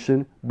Atlantic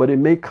Ocean, but it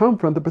may come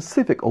from the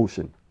Pacific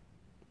Ocean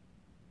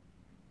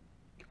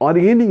or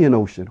the Indian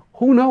Ocean.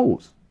 Who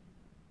knows?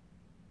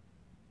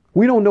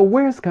 We don't know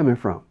where it's coming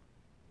from.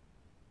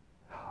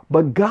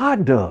 But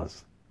God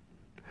does.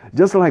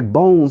 Just like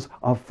bones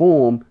are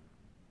formed,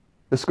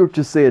 the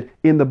scripture said,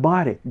 in the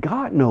body,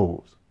 God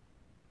knows.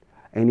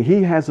 And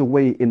he has a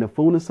way in the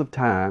fullness of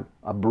time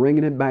of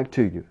bringing it back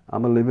to you.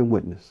 I'm a living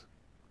witness.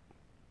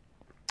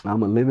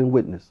 I'm a living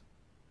witness.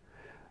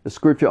 The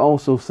scripture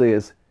also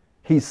says,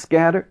 he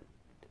scattered,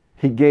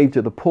 he gave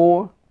to the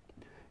poor,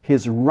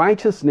 his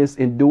righteousness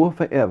endureth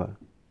forever.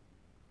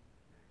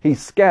 He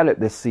scattered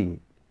the seed,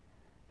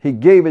 he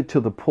gave it to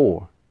the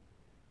poor.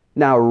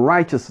 Now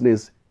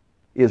righteousness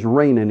is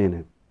reigning in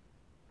him.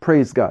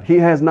 Praise God. He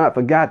has not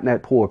forgotten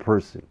that poor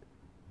person.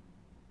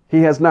 He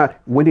has not,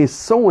 when he's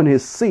sowing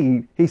his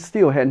seed, he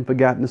still hadn't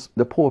forgotten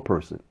the poor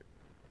person.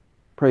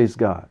 Praise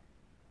God.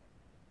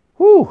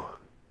 Whew.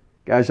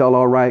 Guys, y'all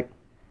all right?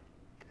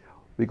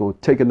 We're going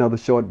to take another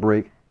short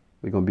break.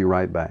 We're going to be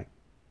right back.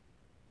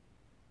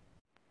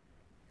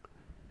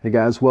 Hey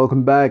guys,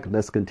 welcome back.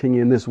 Let's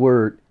continue in this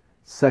word.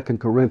 2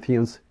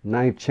 Corinthians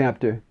 9th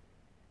chapter.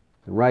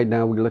 Right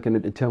now we're looking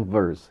at the 10th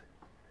verse.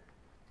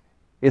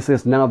 It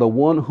says, now the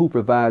one who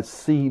provides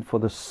seed for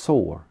the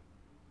sower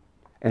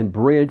and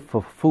bread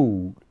for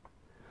food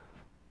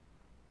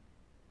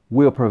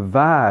will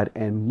provide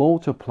and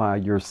multiply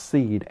your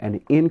seed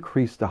and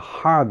increase the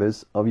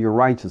harvest of your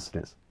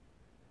righteousness.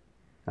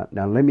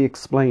 Now let me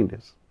explain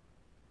this.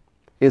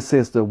 It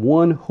says the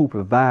one who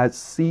provides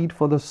seed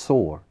for the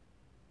sower.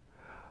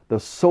 The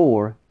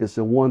sower is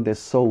the one that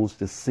sows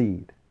the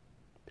seed.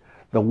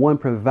 The one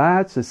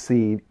provides the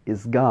seed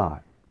is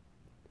God.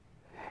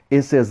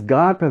 It says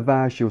God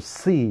provides your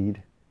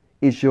seed.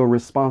 It's your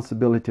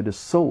responsibility to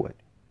sow it.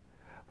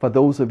 For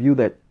those of you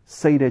that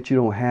say that you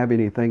don't have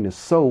anything to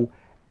sow,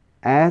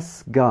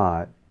 ask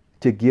God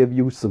to give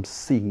you some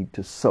seed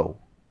to sow.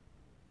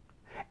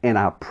 And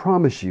I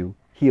promise you,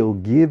 he'll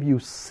give you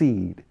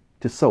seed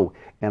to sow.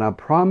 And I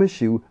promise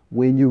you,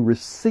 when you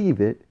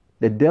receive it,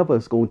 the devil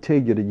is going to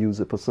tell you to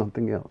use it for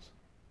something else.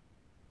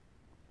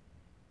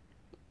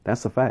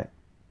 That's a fact.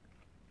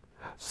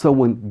 So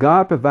when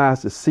God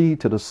provides the seed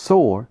to the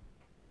sower,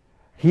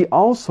 he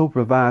also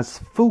provides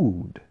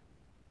food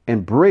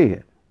and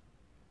bread.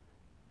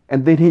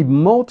 And then he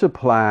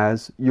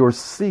multiplies your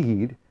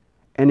seed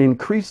and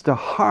increase the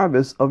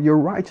harvest of your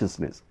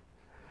righteousness.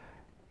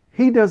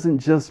 He doesn't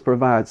just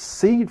provide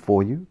seed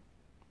for you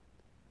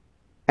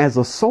as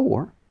a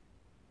sower.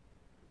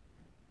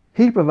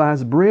 He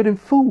provides bread and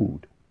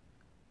food.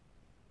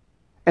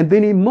 And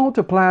then he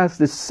multiplies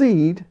the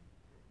seed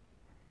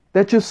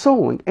that you're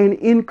sowing and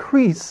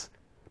increase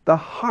the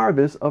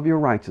harvest of your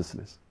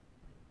righteousness.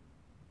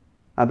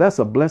 Now that's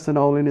a blessing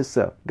all in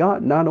itself.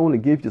 God not only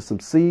gives you some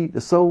seed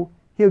to sow,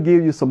 he'll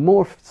give you some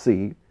more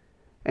seed,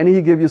 and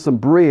he'll give you some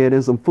bread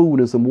and some food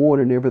and some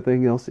water and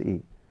everything else to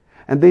eat.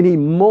 And then he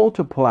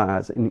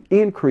multiplies and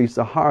increases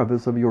the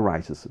harvest of your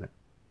righteousness.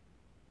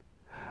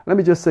 Let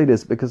me just say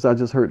this because I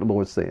just heard the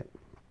Lord say it.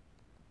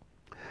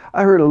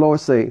 I heard the Lord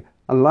say,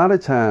 a lot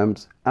of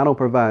times I don't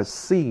provide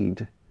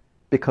seed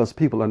because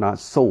people are not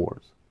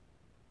sowers.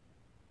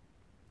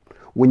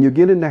 When you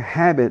get in the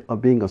habit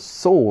of being a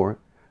sower,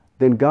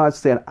 then God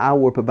said, I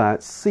will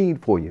provide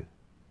seed for you.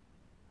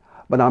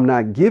 But I'm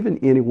not giving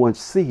anyone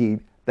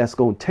seed that's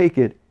going to take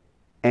it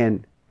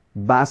and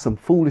buy some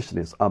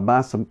foolishness or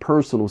buy some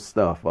personal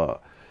stuff,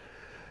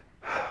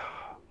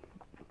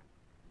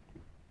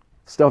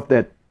 stuff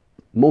that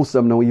most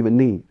of them don't even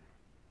need.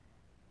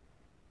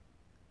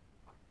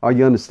 Are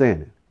you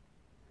understanding?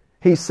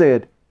 He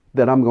said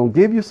that I'm going to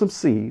give you some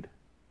seed.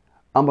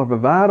 I'm going to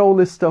provide all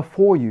this stuff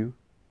for you.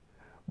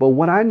 But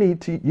what I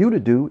need you to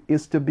do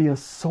is to be a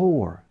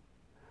sower.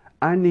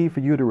 I need for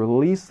you to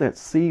release that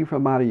seed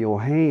from out of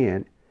your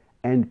hand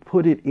and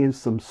put it in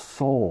some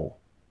soil.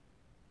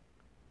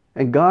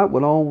 And God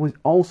will always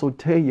also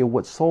tell you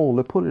what soil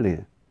to put it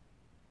in.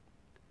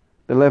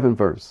 The 11th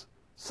verse,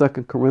 2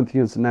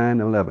 Corinthians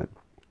 9:11.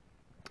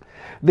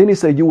 Then he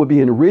said, you will be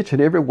enriched in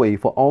every way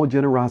for all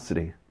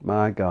generosity,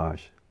 my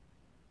gosh,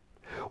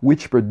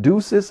 which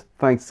produces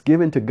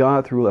thanksgiving to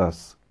God through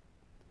us.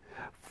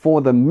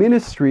 For the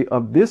ministry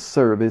of this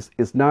service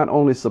is not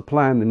only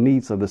supplying the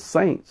needs of the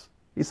saints.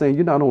 He's saying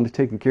you're not only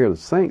taking care of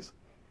the saints,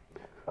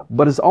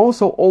 but it's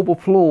also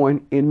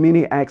overflowing in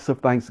many acts of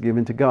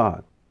thanksgiving to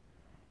God.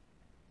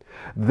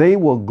 They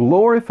will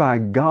glorify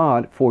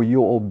God for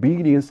your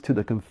obedience to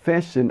the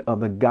confession of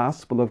the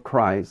gospel of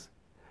Christ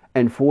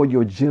and for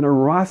your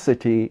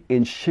generosity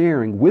in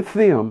sharing with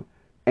them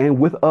and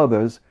with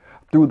others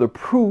through the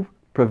proof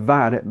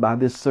provided by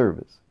this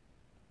service.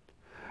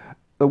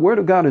 The Word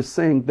of God is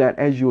saying that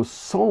as you're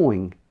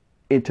sowing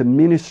into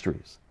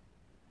ministries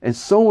and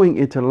sowing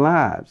into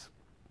lives,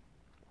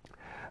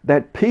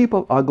 that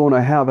people are going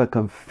to have a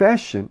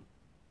confession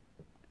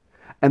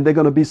and they're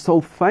going to be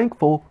so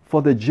thankful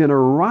for the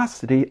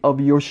generosity of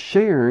your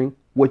sharing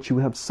what you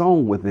have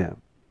sown with them.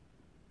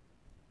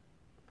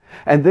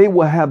 And they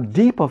will have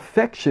deep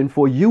affection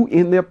for you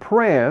in their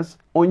prayers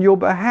on your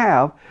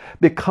behalf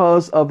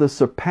because of the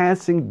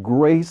surpassing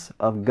grace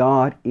of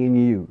God in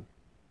you.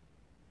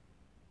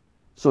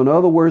 So in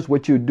other words,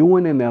 what you're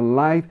doing in their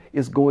life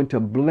is going to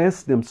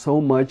bless them so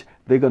much,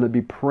 they're going to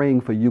be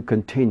praying for you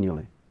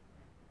continually.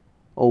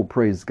 Oh,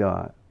 praise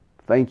God.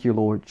 Thank you,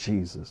 Lord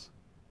Jesus.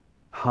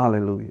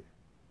 Hallelujah.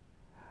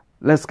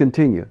 Let's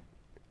continue.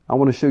 I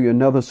want to show you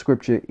another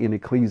scripture in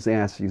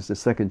Ecclesiastes, the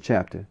 2nd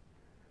chapter,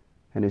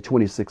 and the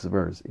 26th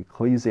verse.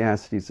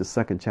 Ecclesiastes, the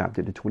 2nd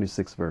chapter, the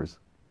 26th verse.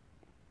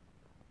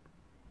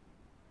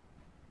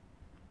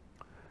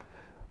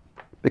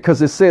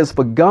 Because it says,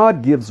 for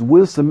God gives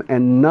wisdom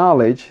and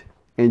knowledge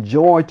and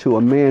joy to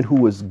a man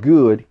who is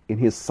good in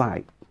his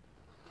sight.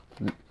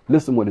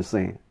 Listen what it's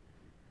saying.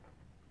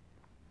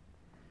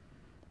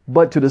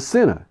 But to the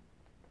sinner,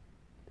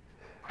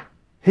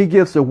 he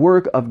gives the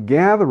work of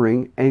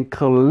gathering and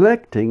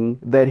collecting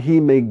that he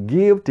may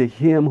give to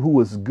him who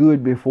is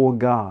good before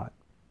God.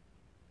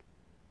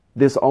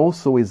 This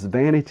also is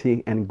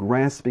vanity and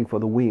grasping for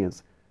the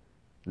winds.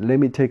 Let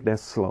me take that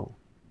slow.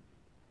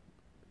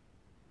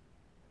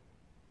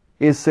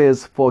 It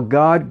says, for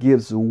God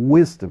gives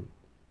wisdom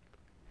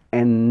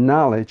and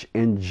knowledge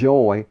and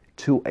joy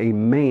to a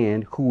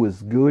man who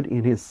is good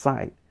in his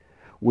sight.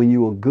 When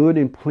you are good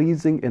and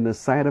pleasing in the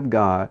sight of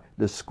God,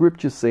 the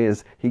scripture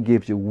says he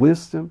gives you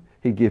wisdom,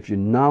 he gives you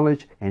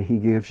knowledge, and he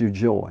gives you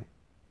joy.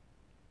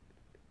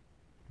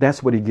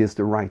 That's what he gives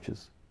the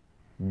righteous.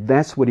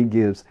 That's what he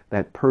gives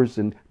that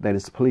person that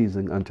is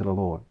pleasing unto the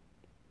Lord.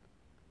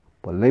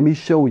 But let me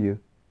show you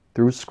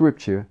through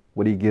scripture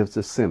what he gives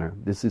the sinner.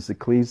 This is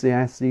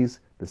Ecclesiastes,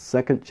 the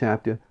 2nd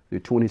chapter, the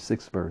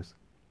 26th verse.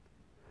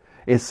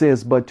 It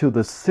says, but to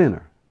the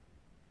sinner,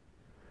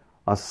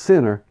 a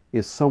sinner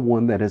is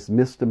someone that has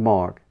missed the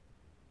mark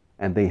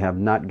and they have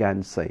not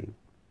gotten saved.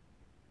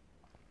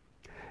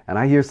 And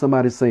I hear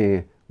somebody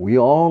saying, we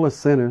all are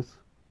sinners.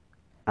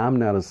 I'm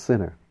not a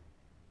sinner.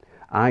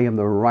 I am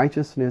the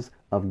righteousness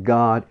of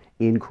God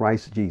in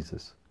Christ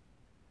Jesus.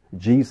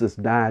 Jesus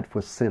died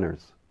for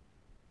sinners.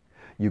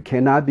 You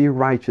cannot be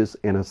righteous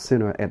and a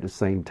sinner at the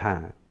same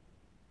time.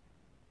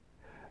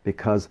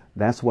 Because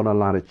that's what a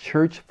lot of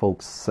church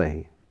folks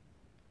say.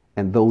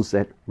 And those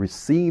that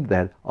receive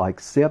that or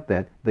accept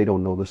that, they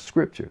don't know the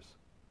scriptures.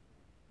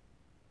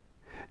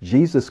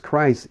 Jesus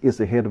Christ is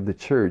the head of the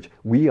church.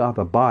 We are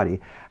the body.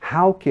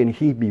 How can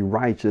he be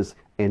righteous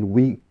and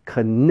we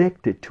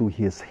connected to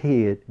his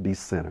head be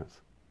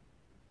sinners?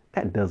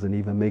 That doesn't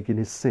even make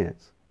any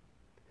sense.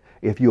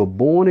 If you're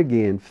born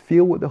again,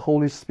 filled with the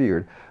Holy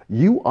Spirit,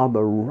 you are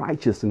the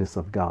righteousness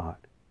of God.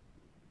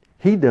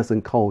 He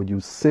doesn't call you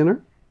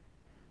sinner.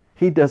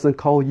 He doesn't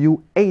call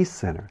you a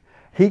sinner.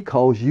 He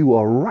calls you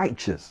a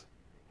righteous.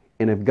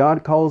 And if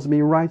God calls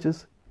me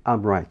righteous,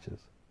 I'm righteous.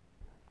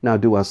 Now,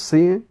 do I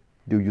sin?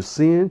 Do you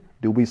sin?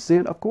 Do we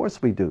sin? Of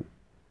course we do.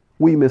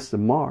 We miss the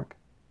mark.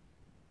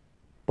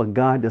 But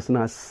God does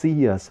not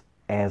see us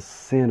as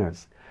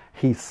sinners.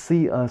 He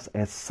sees us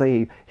as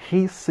saved.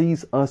 He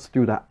sees us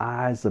through the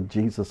eyes of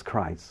Jesus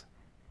Christ.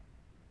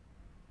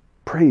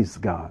 Praise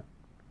God.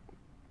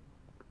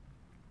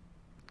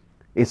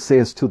 It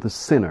says to the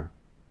sinner,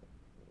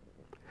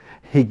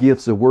 he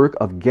gives the work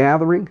of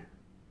gathering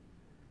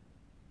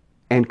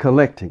and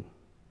collecting.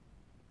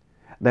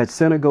 That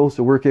sinner goes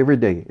to work every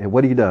day, and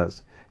what he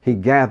does, he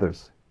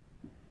gathers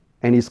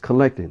and he's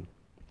collecting,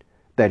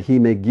 that he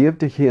may give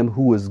to him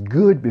who is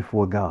good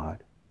before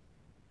God.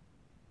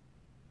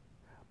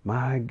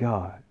 My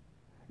God,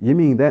 you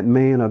mean that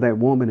man or that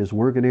woman is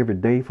working every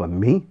day for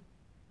me?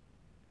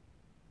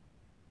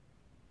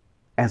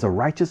 As a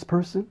righteous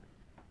person?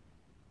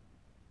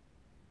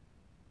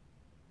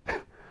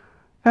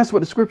 That's what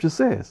the scripture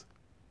says.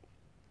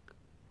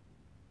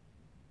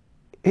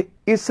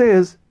 It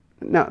says,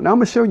 now I'm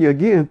going to show you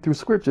again through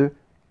scripture,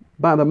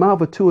 by the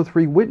mouth of 2 or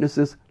 3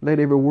 witnesses, let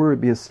every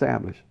word be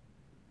established.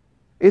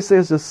 It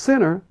says the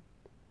sinner,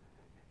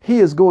 he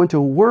is going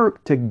to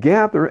work to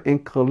gather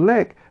and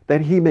collect that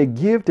he may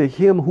give to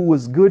him who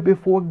is good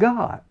before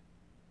God.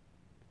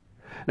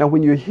 Now,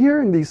 when you're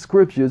hearing these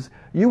scriptures,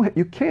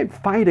 you can't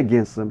fight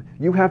against them.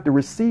 You have to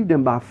receive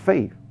them by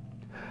faith.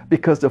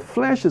 Because the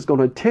flesh is going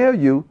to tell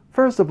you,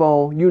 first of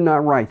all, you're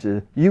not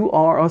righteous. You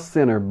are a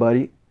sinner,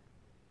 buddy.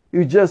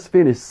 You just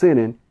finished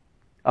sinning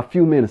a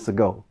few minutes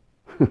ago.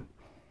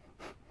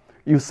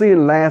 You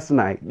sinned last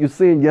night. You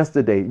sinned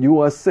yesterday.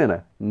 You are a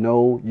sinner.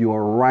 No, you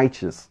are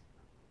righteous.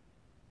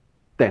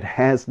 That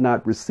has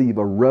not received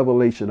a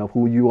revelation of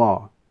who you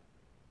are.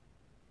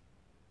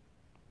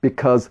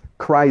 Because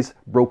Christ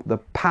broke the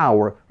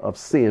power of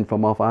sin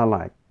from off our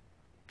life.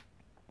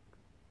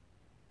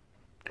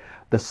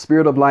 The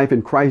Spirit of life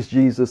in Christ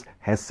Jesus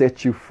has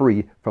set you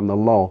free from the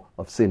law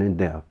of sin and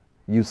death.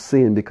 You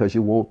sin because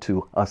you want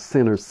to. A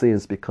sinner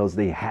sins because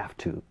they have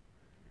to.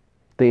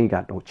 They ain't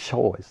got no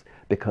choice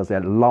because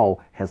that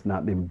law has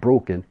not been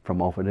broken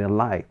from off of their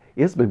life.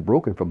 It's been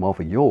broken from off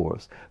of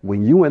yours.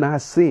 When you and I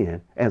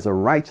sin, as a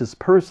righteous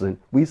person,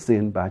 we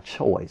sin by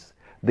choice.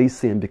 They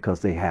sin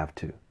because they have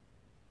to.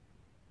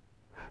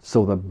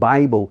 So the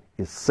Bible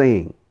is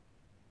saying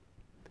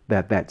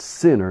that that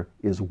sinner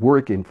is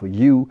working for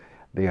you.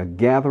 They are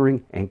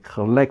gathering and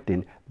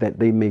collecting that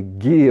they may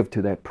give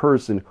to that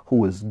person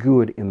who is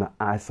good in the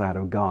eyesight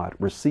of God.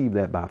 Receive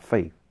that by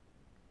faith.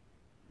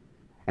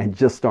 And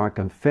just start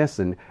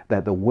confessing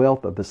that the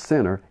wealth of the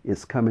sinner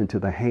is coming to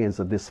the hands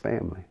of this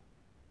family.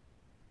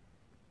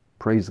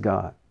 Praise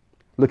God.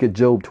 Look at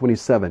Job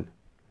 27,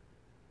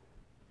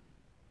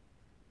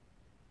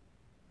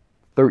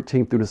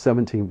 13 through the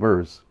 17th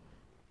verse.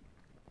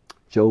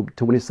 Job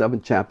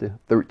 27 chapter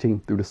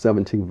 13 through the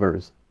 17th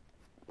verse.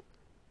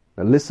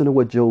 Now listen to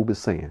what Job is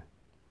saying.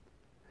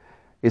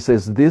 It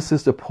says, this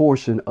is the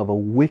portion of a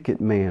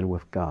wicked man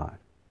with God.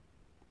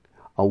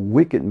 A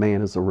wicked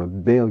man is a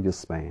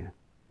rebellious man.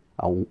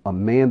 A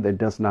man that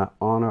does not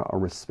honor or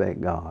respect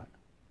God.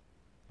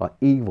 An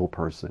evil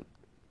person.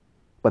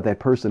 But that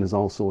person is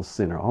also a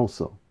sinner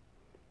also.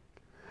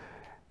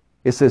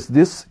 It says,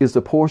 this is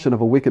the portion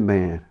of a wicked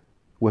man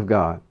with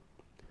God,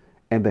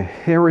 and the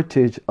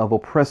heritage of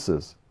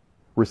oppressors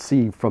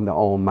received from the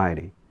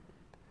Almighty.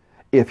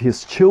 If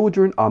his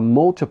children are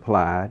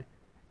multiplied,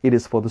 it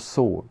is for the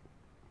sword.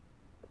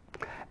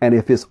 And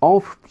if his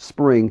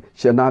offspring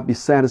shall not be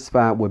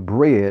satisfied with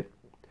bread,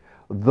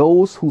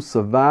 those who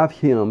survive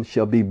him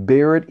shall be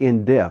buried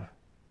in death,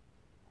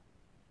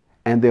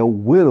 and their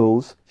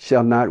widows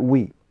shall not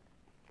weep.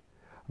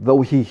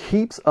 Though he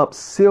heaps up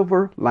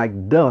silver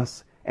like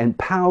dust and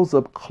piles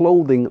up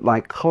clothing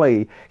like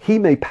clay, he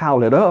may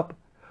pile it up,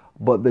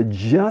 but the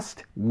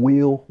just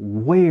will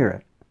wear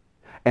it,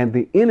 and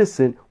the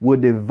innocent will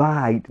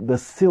divide the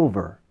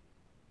silver.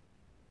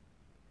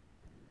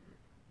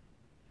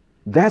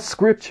 That's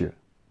scripture.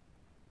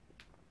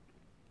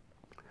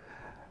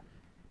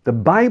 The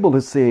Bible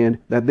is saying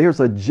that there's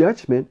a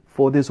judgment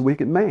for this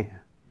wicked man.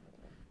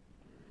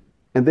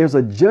 And there's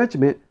a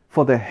judgment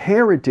for the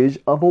heritage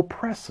of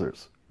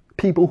oppressors,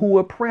 people who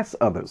oppress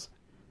others.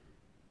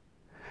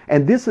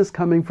 And this is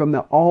coming from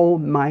the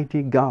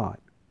Almighty God.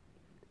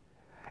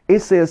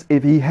 It says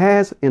if he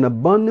has an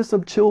abundance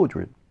of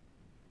children,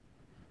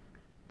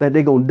 that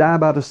they're going to die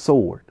by the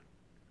sword.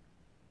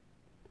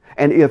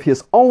 And if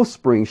his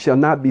offspring shall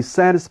not be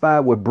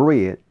satisfied with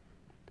bread,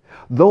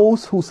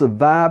 those who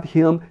survive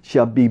him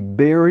shall be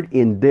buried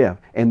in death,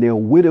 and their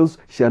widows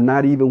shall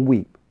not even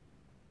weep.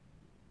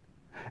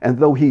 And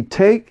though he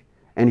take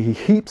and he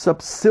heaps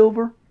up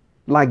silver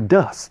like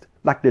dust,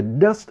 like the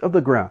dust of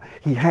the ground,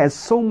 he has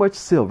so much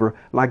silver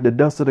like the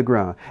dust of the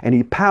ground, and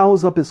he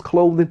piles up his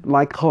clothing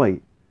like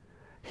clay.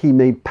 He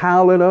may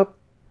pile it up,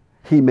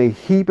 he may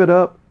heap it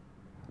up,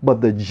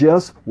 but the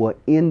just will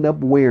end up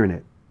wearing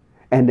it.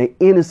 And the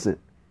innocent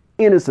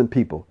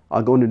people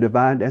are going to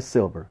divide that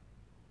silver.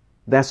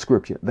 That's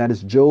scripture. That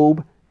is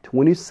Job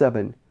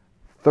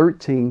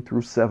 27:13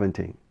 through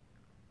 17.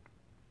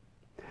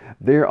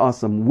 There are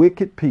some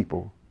wicked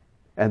people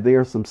and there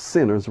are some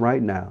sinners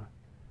right now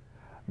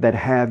that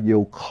have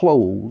your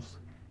clothes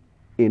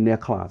in their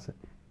closet.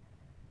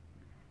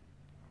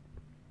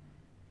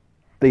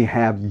 They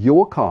have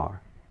your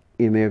car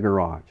in their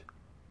garage.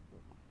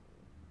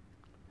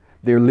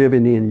 They're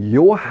living in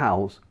your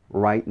house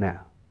right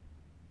now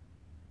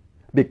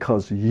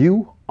because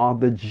you are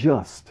the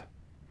just.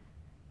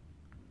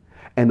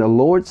 And the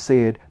Lord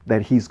said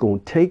that he's going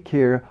to take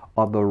care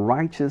of the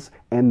righteous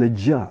and the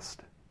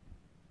just.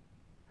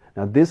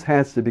 Now, this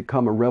has to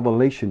become a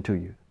revelation to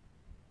you.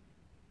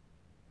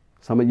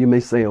 Some of you may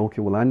say,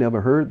 okay, well, I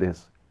never heard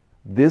this.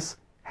 This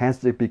has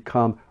to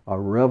become a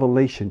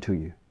revelation to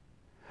you.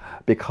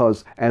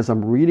 Because as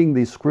I'm reading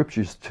these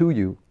scriptures to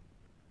you,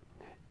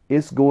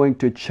 it's going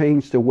to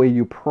change the way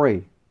you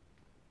pray.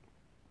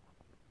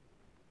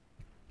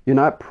 You're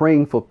not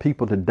praying for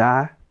people to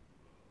die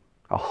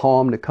or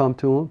harm to come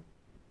to them.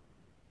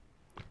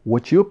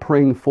 What you're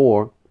praying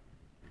for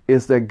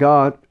is that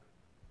God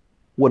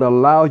would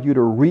allow you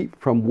to reap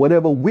from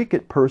whatever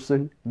wicked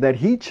person that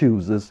he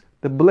chooses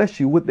to bless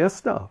you with their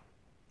stuff.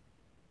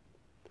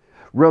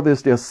 Whether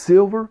it's their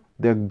silver,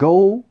 their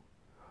gold,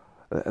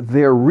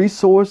 their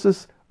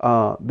resources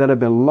that have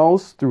been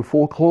lost through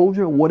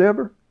foreclosure,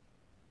 whatever,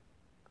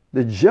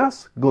 the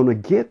just going to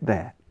get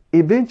that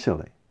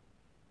eventually.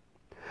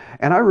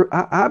 And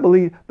I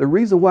believe the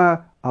reason why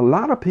a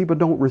lot of people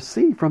don't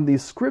receive from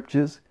these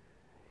scriptures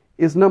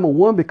is, number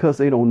one, because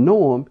they don't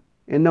know them,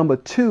 and number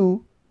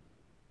two,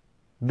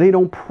 they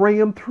don't pray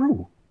them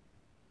through.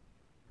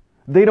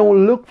 They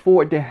don't look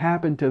for it to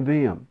happen to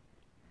them.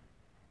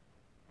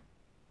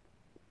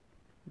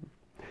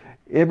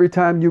 Every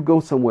time you go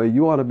somewhere,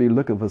 you ought to be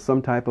looking for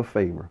some type of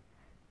favor.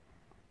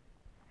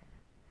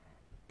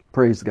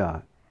 Praise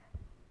God.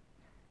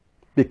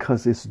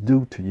 Because it's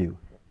due to you.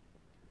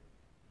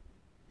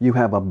 You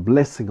have a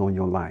blessing on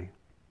your life.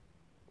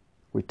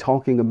 We're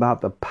talking about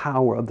the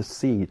power of the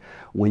seed.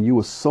 When you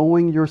are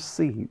sowing your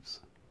seeds,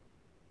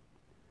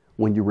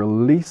 when you're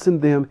releasing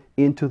them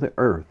into the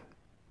earth,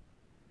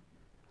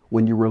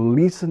 when you're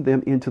releasing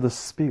them into the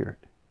spirit,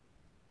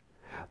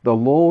 the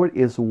Lord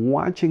is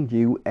watching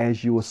you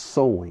as you are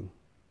sowing.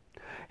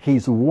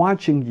 He's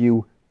watching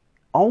you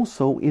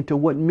also into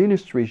what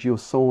ministries you're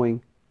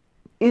sowing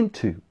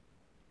into.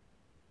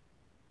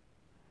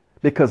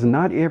 Because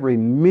not every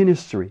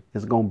ministry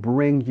is going to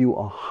bring you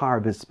a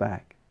harvest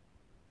back.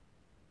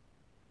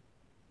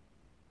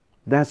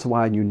 That's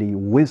why you need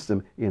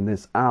wisdom in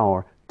this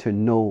hour to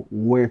know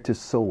where to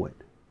sow it.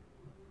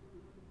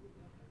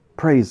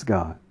 Praise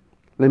God.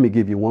 Let me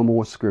give you one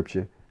more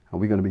scripture and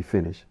we're going to be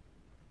finished.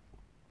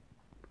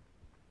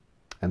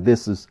 And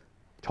this is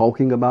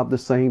talking about the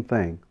same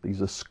thing.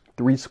 These are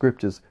three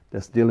scriptures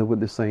that's dealing with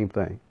the same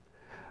thing.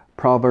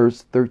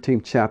 Proverbs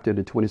 13th chapter,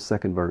 the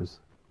 22nd verse.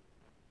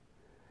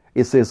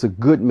 It says, a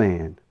good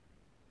man,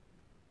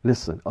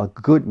 listen, a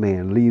good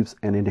man leaves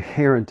an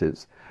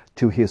inheritance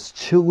to his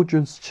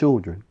children's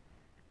children,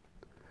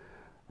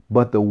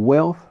 but the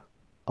wealth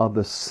of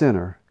the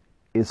sinner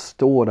is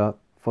stored up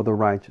for the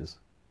righteous.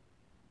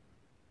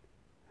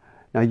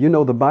 Now, you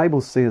know, the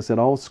Bible says that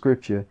all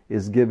scripture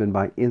is given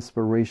by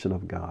inspiration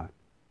of God.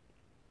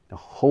 The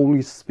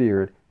Holy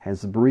Spirit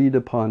has breathed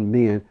upon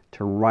men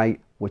to write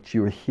what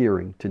you're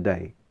hearing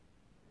today.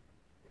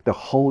 The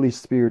Holy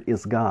Spirit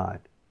is God.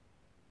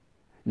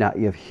 Now,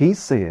 if he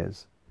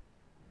says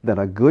that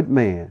a good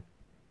man,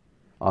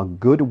 a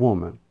good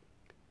woman,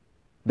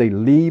 they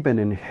leave an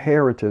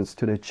inheritance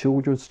to their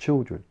children's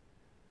children.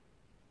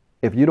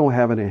 If you don't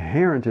have an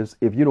inheritance,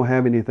 if you don't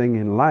have anything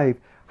in life,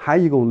 how are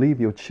you going to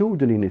leave your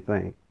children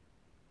anything?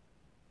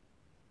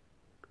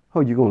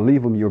 Oh, you going to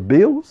leave them your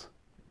bills?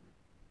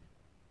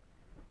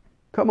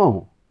 Come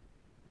on.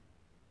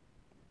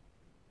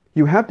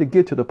 You have to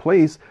get to the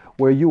place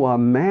where you are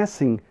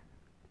amassing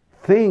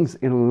things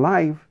in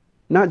life,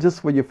 not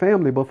just for your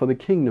family, but for the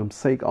kingdom's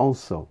sake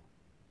also.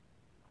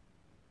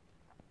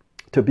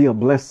 To be a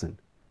blessing.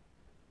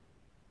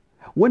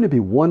 Wouldn't it be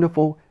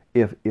wonderful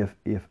if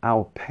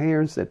our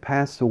parents that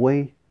passed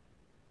away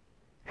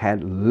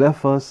had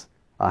left us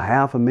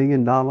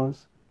 $500,000,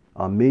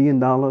 $1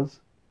 million,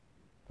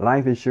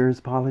 life insurance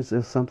policy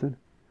or something,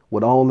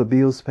 with all the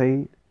bills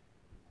paid,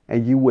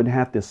 and you wouldn't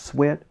have to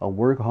sweat or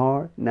work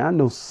hard? Now, I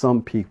know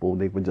some people,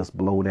 they would just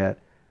blow that.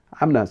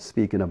 I'm not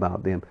speaking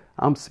about them.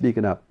 I'm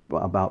speaking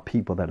about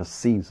people that are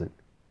seasoned.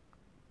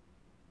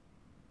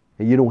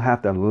 And you don't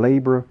have to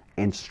labor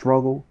and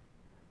struggle.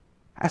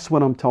 That's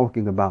what I'm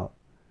talking about.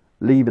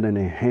 Leaving an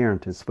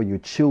inheritance for your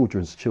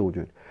children's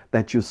children,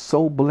 that you're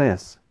so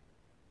blessed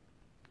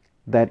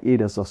that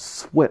it is a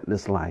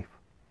sweatless life.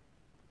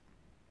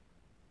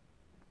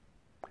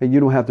 And you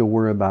don't have to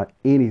worry about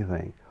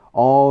anything.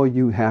 All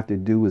you have to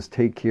do is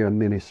take care of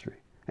ministry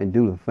and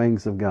do the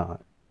things of God.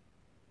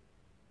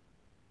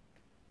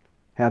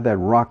 Have that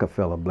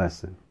Rockefeller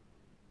blessing.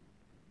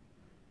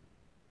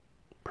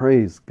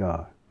 Praise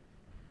God.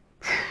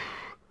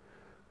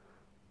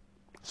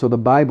 So the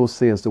Bible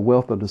says the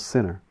wealth of the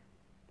sinner.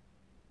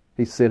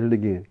 He said it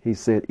again. He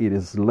said, it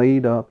is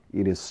laid up,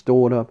 it is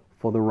stored up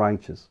for the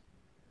righteous.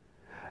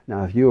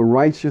 Now, if you're a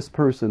righteous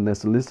person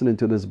that's listening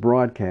to this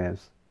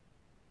broadcast,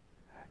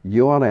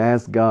 you ought to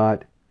ask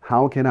God,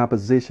 how can I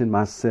position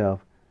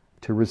myself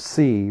to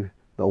receive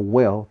the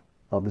wealth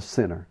of the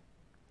sinner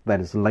that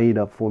is laid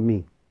up for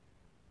me?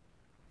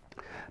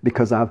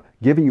 Because I've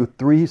given you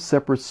 3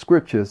 separate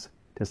scriptures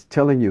that's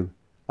telling you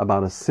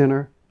about a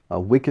sinner, a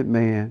wicked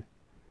man,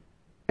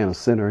 and a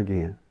sinner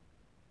again.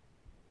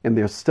 And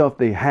there's stuff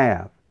they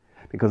have,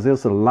 because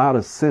there's a lot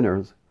of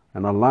sinners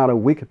and a lot of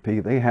wicked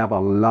people. They have a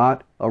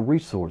lot of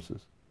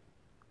resources,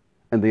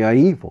 and they are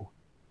evil.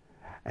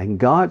 And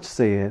God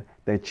said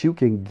that you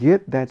can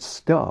get that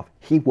stuff.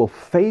 He will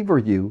favor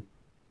you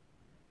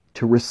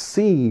to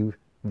receive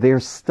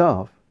their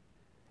stuff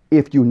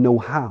if you know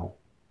how.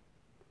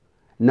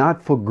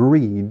 Not for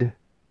greed,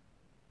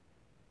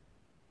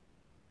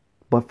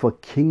 but for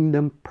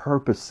kingdom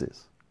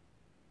purposes.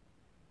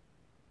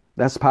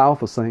 That's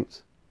powerful,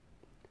 saints.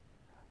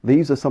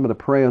 These are some of the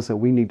prayers that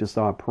we need to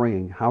start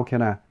praying. How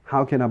can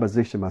I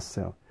position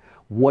myself?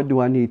 What do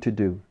I need to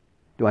do?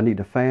 Do I need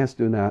to fast?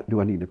 Do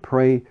I need to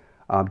pray?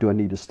 Do I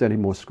need to study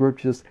more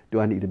scriptures?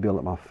 Do I need to build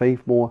up my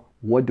faith more?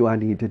 What do I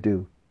need to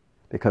do?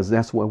 Because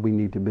that's where we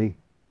need to be.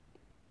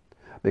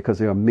 Because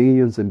there are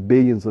millions and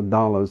billions of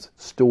dollars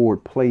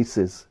stored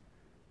places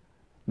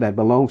that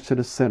belongs to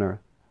the sinner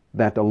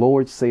that the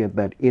Lord said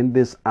that in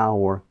this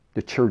hour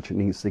the church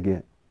needs to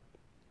get.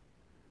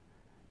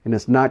 And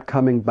it's not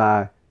coming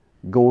by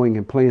going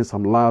and playing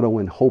some lotto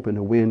and hoping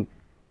to win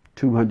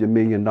 $200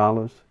 million.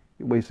 You're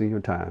wasting your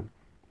time.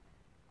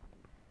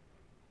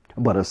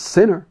 But a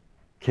sinner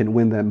can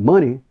win that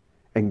money,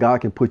 and God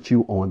can put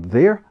you on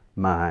their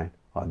mind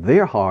or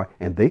their heart,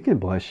 and they can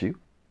bless you.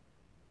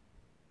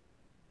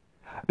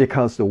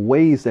 Because the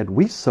ways that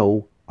we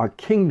sow are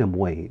kingdom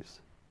ways,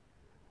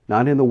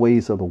 not in the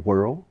ways of the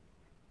world.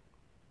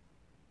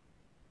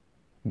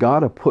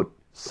 God will put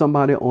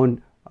somebody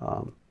on,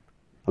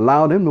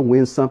 allow them to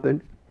win something,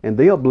 and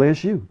they'll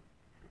bless you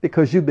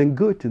because you've been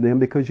good to them,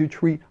 because you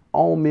treat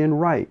all men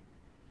right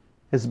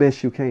as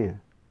best you can.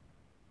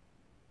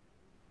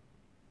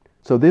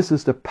 So this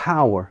is the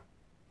power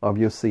of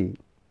your seed.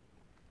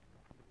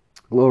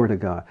 Glory to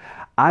God.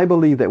 I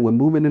believe that we're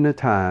moving in a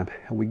time,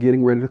 and we're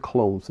getting ready to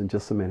close in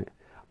just a minute,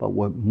 but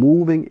we're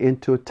moving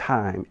into a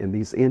time in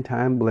these end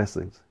time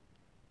blessings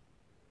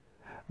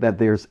that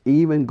there's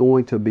even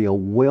going to be a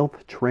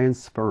wealth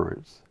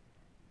transference,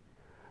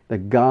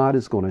 that God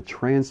is going to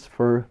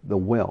transfer the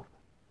wealth.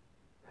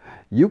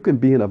 You can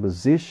be in a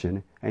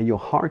position and your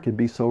heart can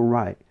be so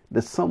right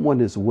that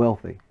someone is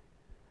wealthy.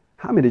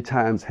 How many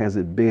times has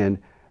it been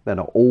that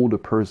an older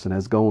person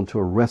has gone to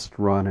a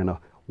restaurant and a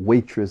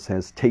waitress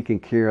has taken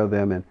care of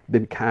them and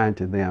been kind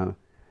to them,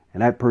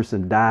 and that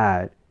person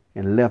died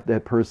and left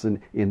that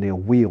person in their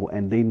will,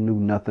 and they knew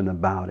nothing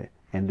about it,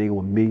 and they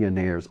were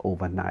millionaires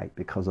overnight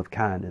because of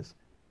kindness?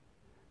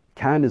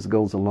 Kindness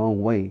goes a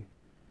long way.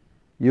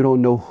 You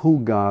don't know who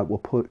God will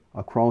put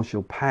across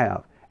your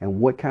path and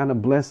what kind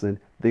of blessing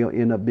they'll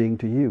end up being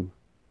to you.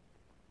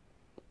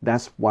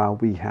 That's why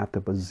we have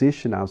to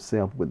position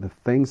ourselves with the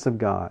things of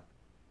God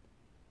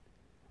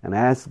and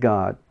ask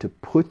God to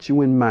put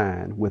you in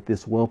mind with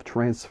this wealth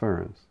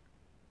transference,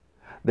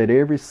 that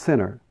every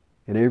sinner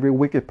and every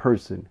wicked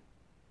person,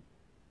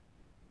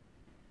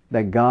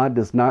 that God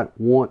does not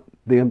want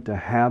them to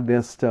have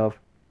their stuff.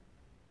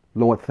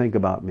 Lord, think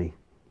about me.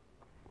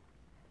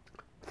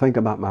 Think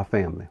about my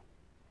family.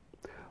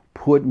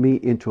 Put me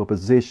into a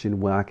position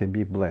where I can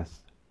be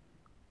blessed.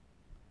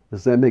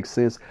 Does that make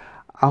sense?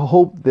 I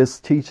hope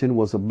this teaching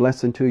was a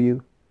blessing to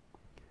you.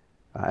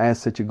 I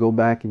ask that you go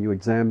back and you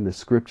examine the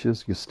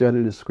scriptures, you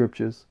study the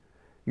scriptures,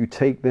 you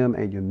take them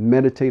and you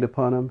meditate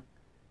upon them.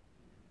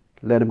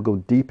 Let them go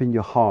deep in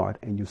your heart,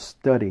 and you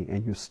study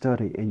and you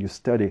study and you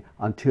study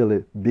until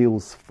it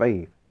builds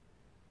faith,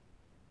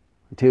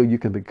 until you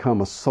can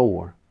become a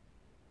sower.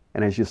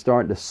 And as you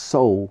start to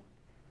sow,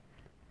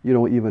 you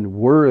don't even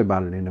worry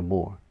about it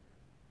anymore.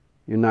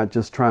 You're not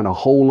just trying to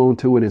hold on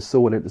to it and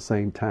sow it at the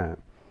same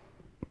time,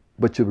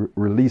 but you're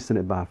releasing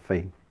it by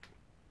faith.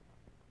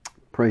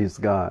 Praise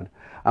God.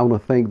 I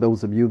want to thank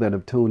those of you that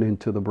have tuned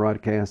into the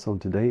broadcast on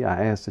today.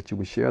 I ask that you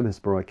would share this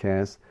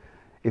broadcast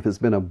if it's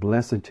been a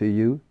blessing to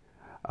you.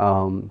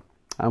 I'm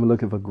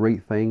looking for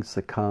great things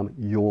to come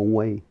your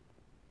way,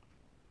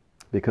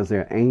 because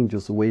there are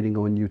angels waiting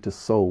on you to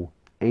sow.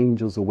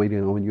 Angels are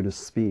waiting on you to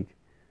speak,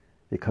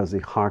 because they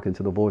hearken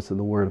to the voice of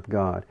the word of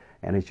God.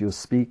 And as you're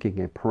speaking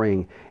and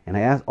praying, and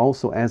I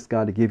also ask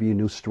God to give you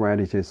new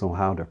strategies on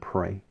how to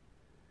pray,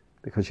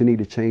 because you need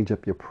to change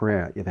up your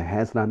prayer. If it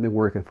has not been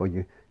working for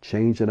you,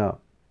 change it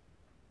up,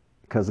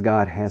 because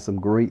God has some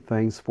great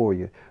things for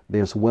you.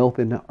 There's wealth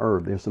in the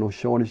earth. There's no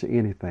shortage of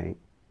anything.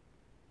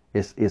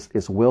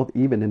 It's wealth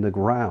even in the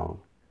ground.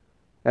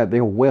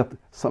 Their wealth,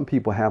 some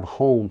people have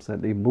homes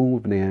that they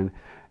moved in,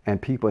 and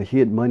people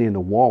hid money in the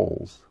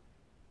walls,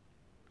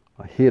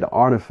 or hid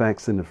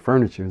artifacts in the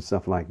furniture and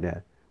stuff like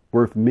that,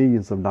 worth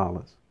millions of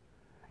dollars.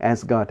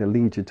 Ask God to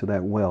lead you to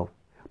that wealth.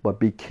 But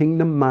be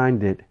kingdom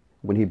minded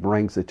when he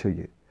brings it to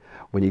you.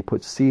 When he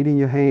puts seed in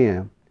your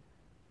hand,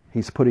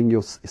 he's putting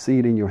your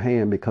seed in your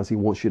hand because he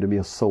wants you to be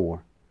a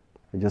sower.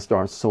 And just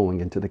start sowing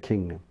into the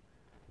kingdom,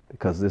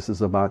 because this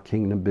is about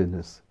kingdom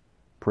business.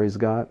 Praise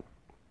God.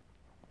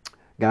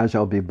 Guys,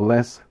 y'all be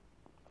blessed.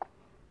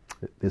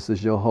 This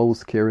is your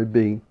host, Kerry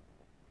B.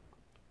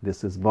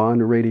 This is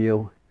Vaughn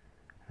Radio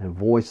and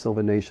Voice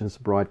Over Nations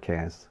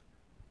broadcast.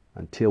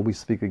 Until we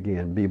speak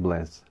again, be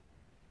blessed.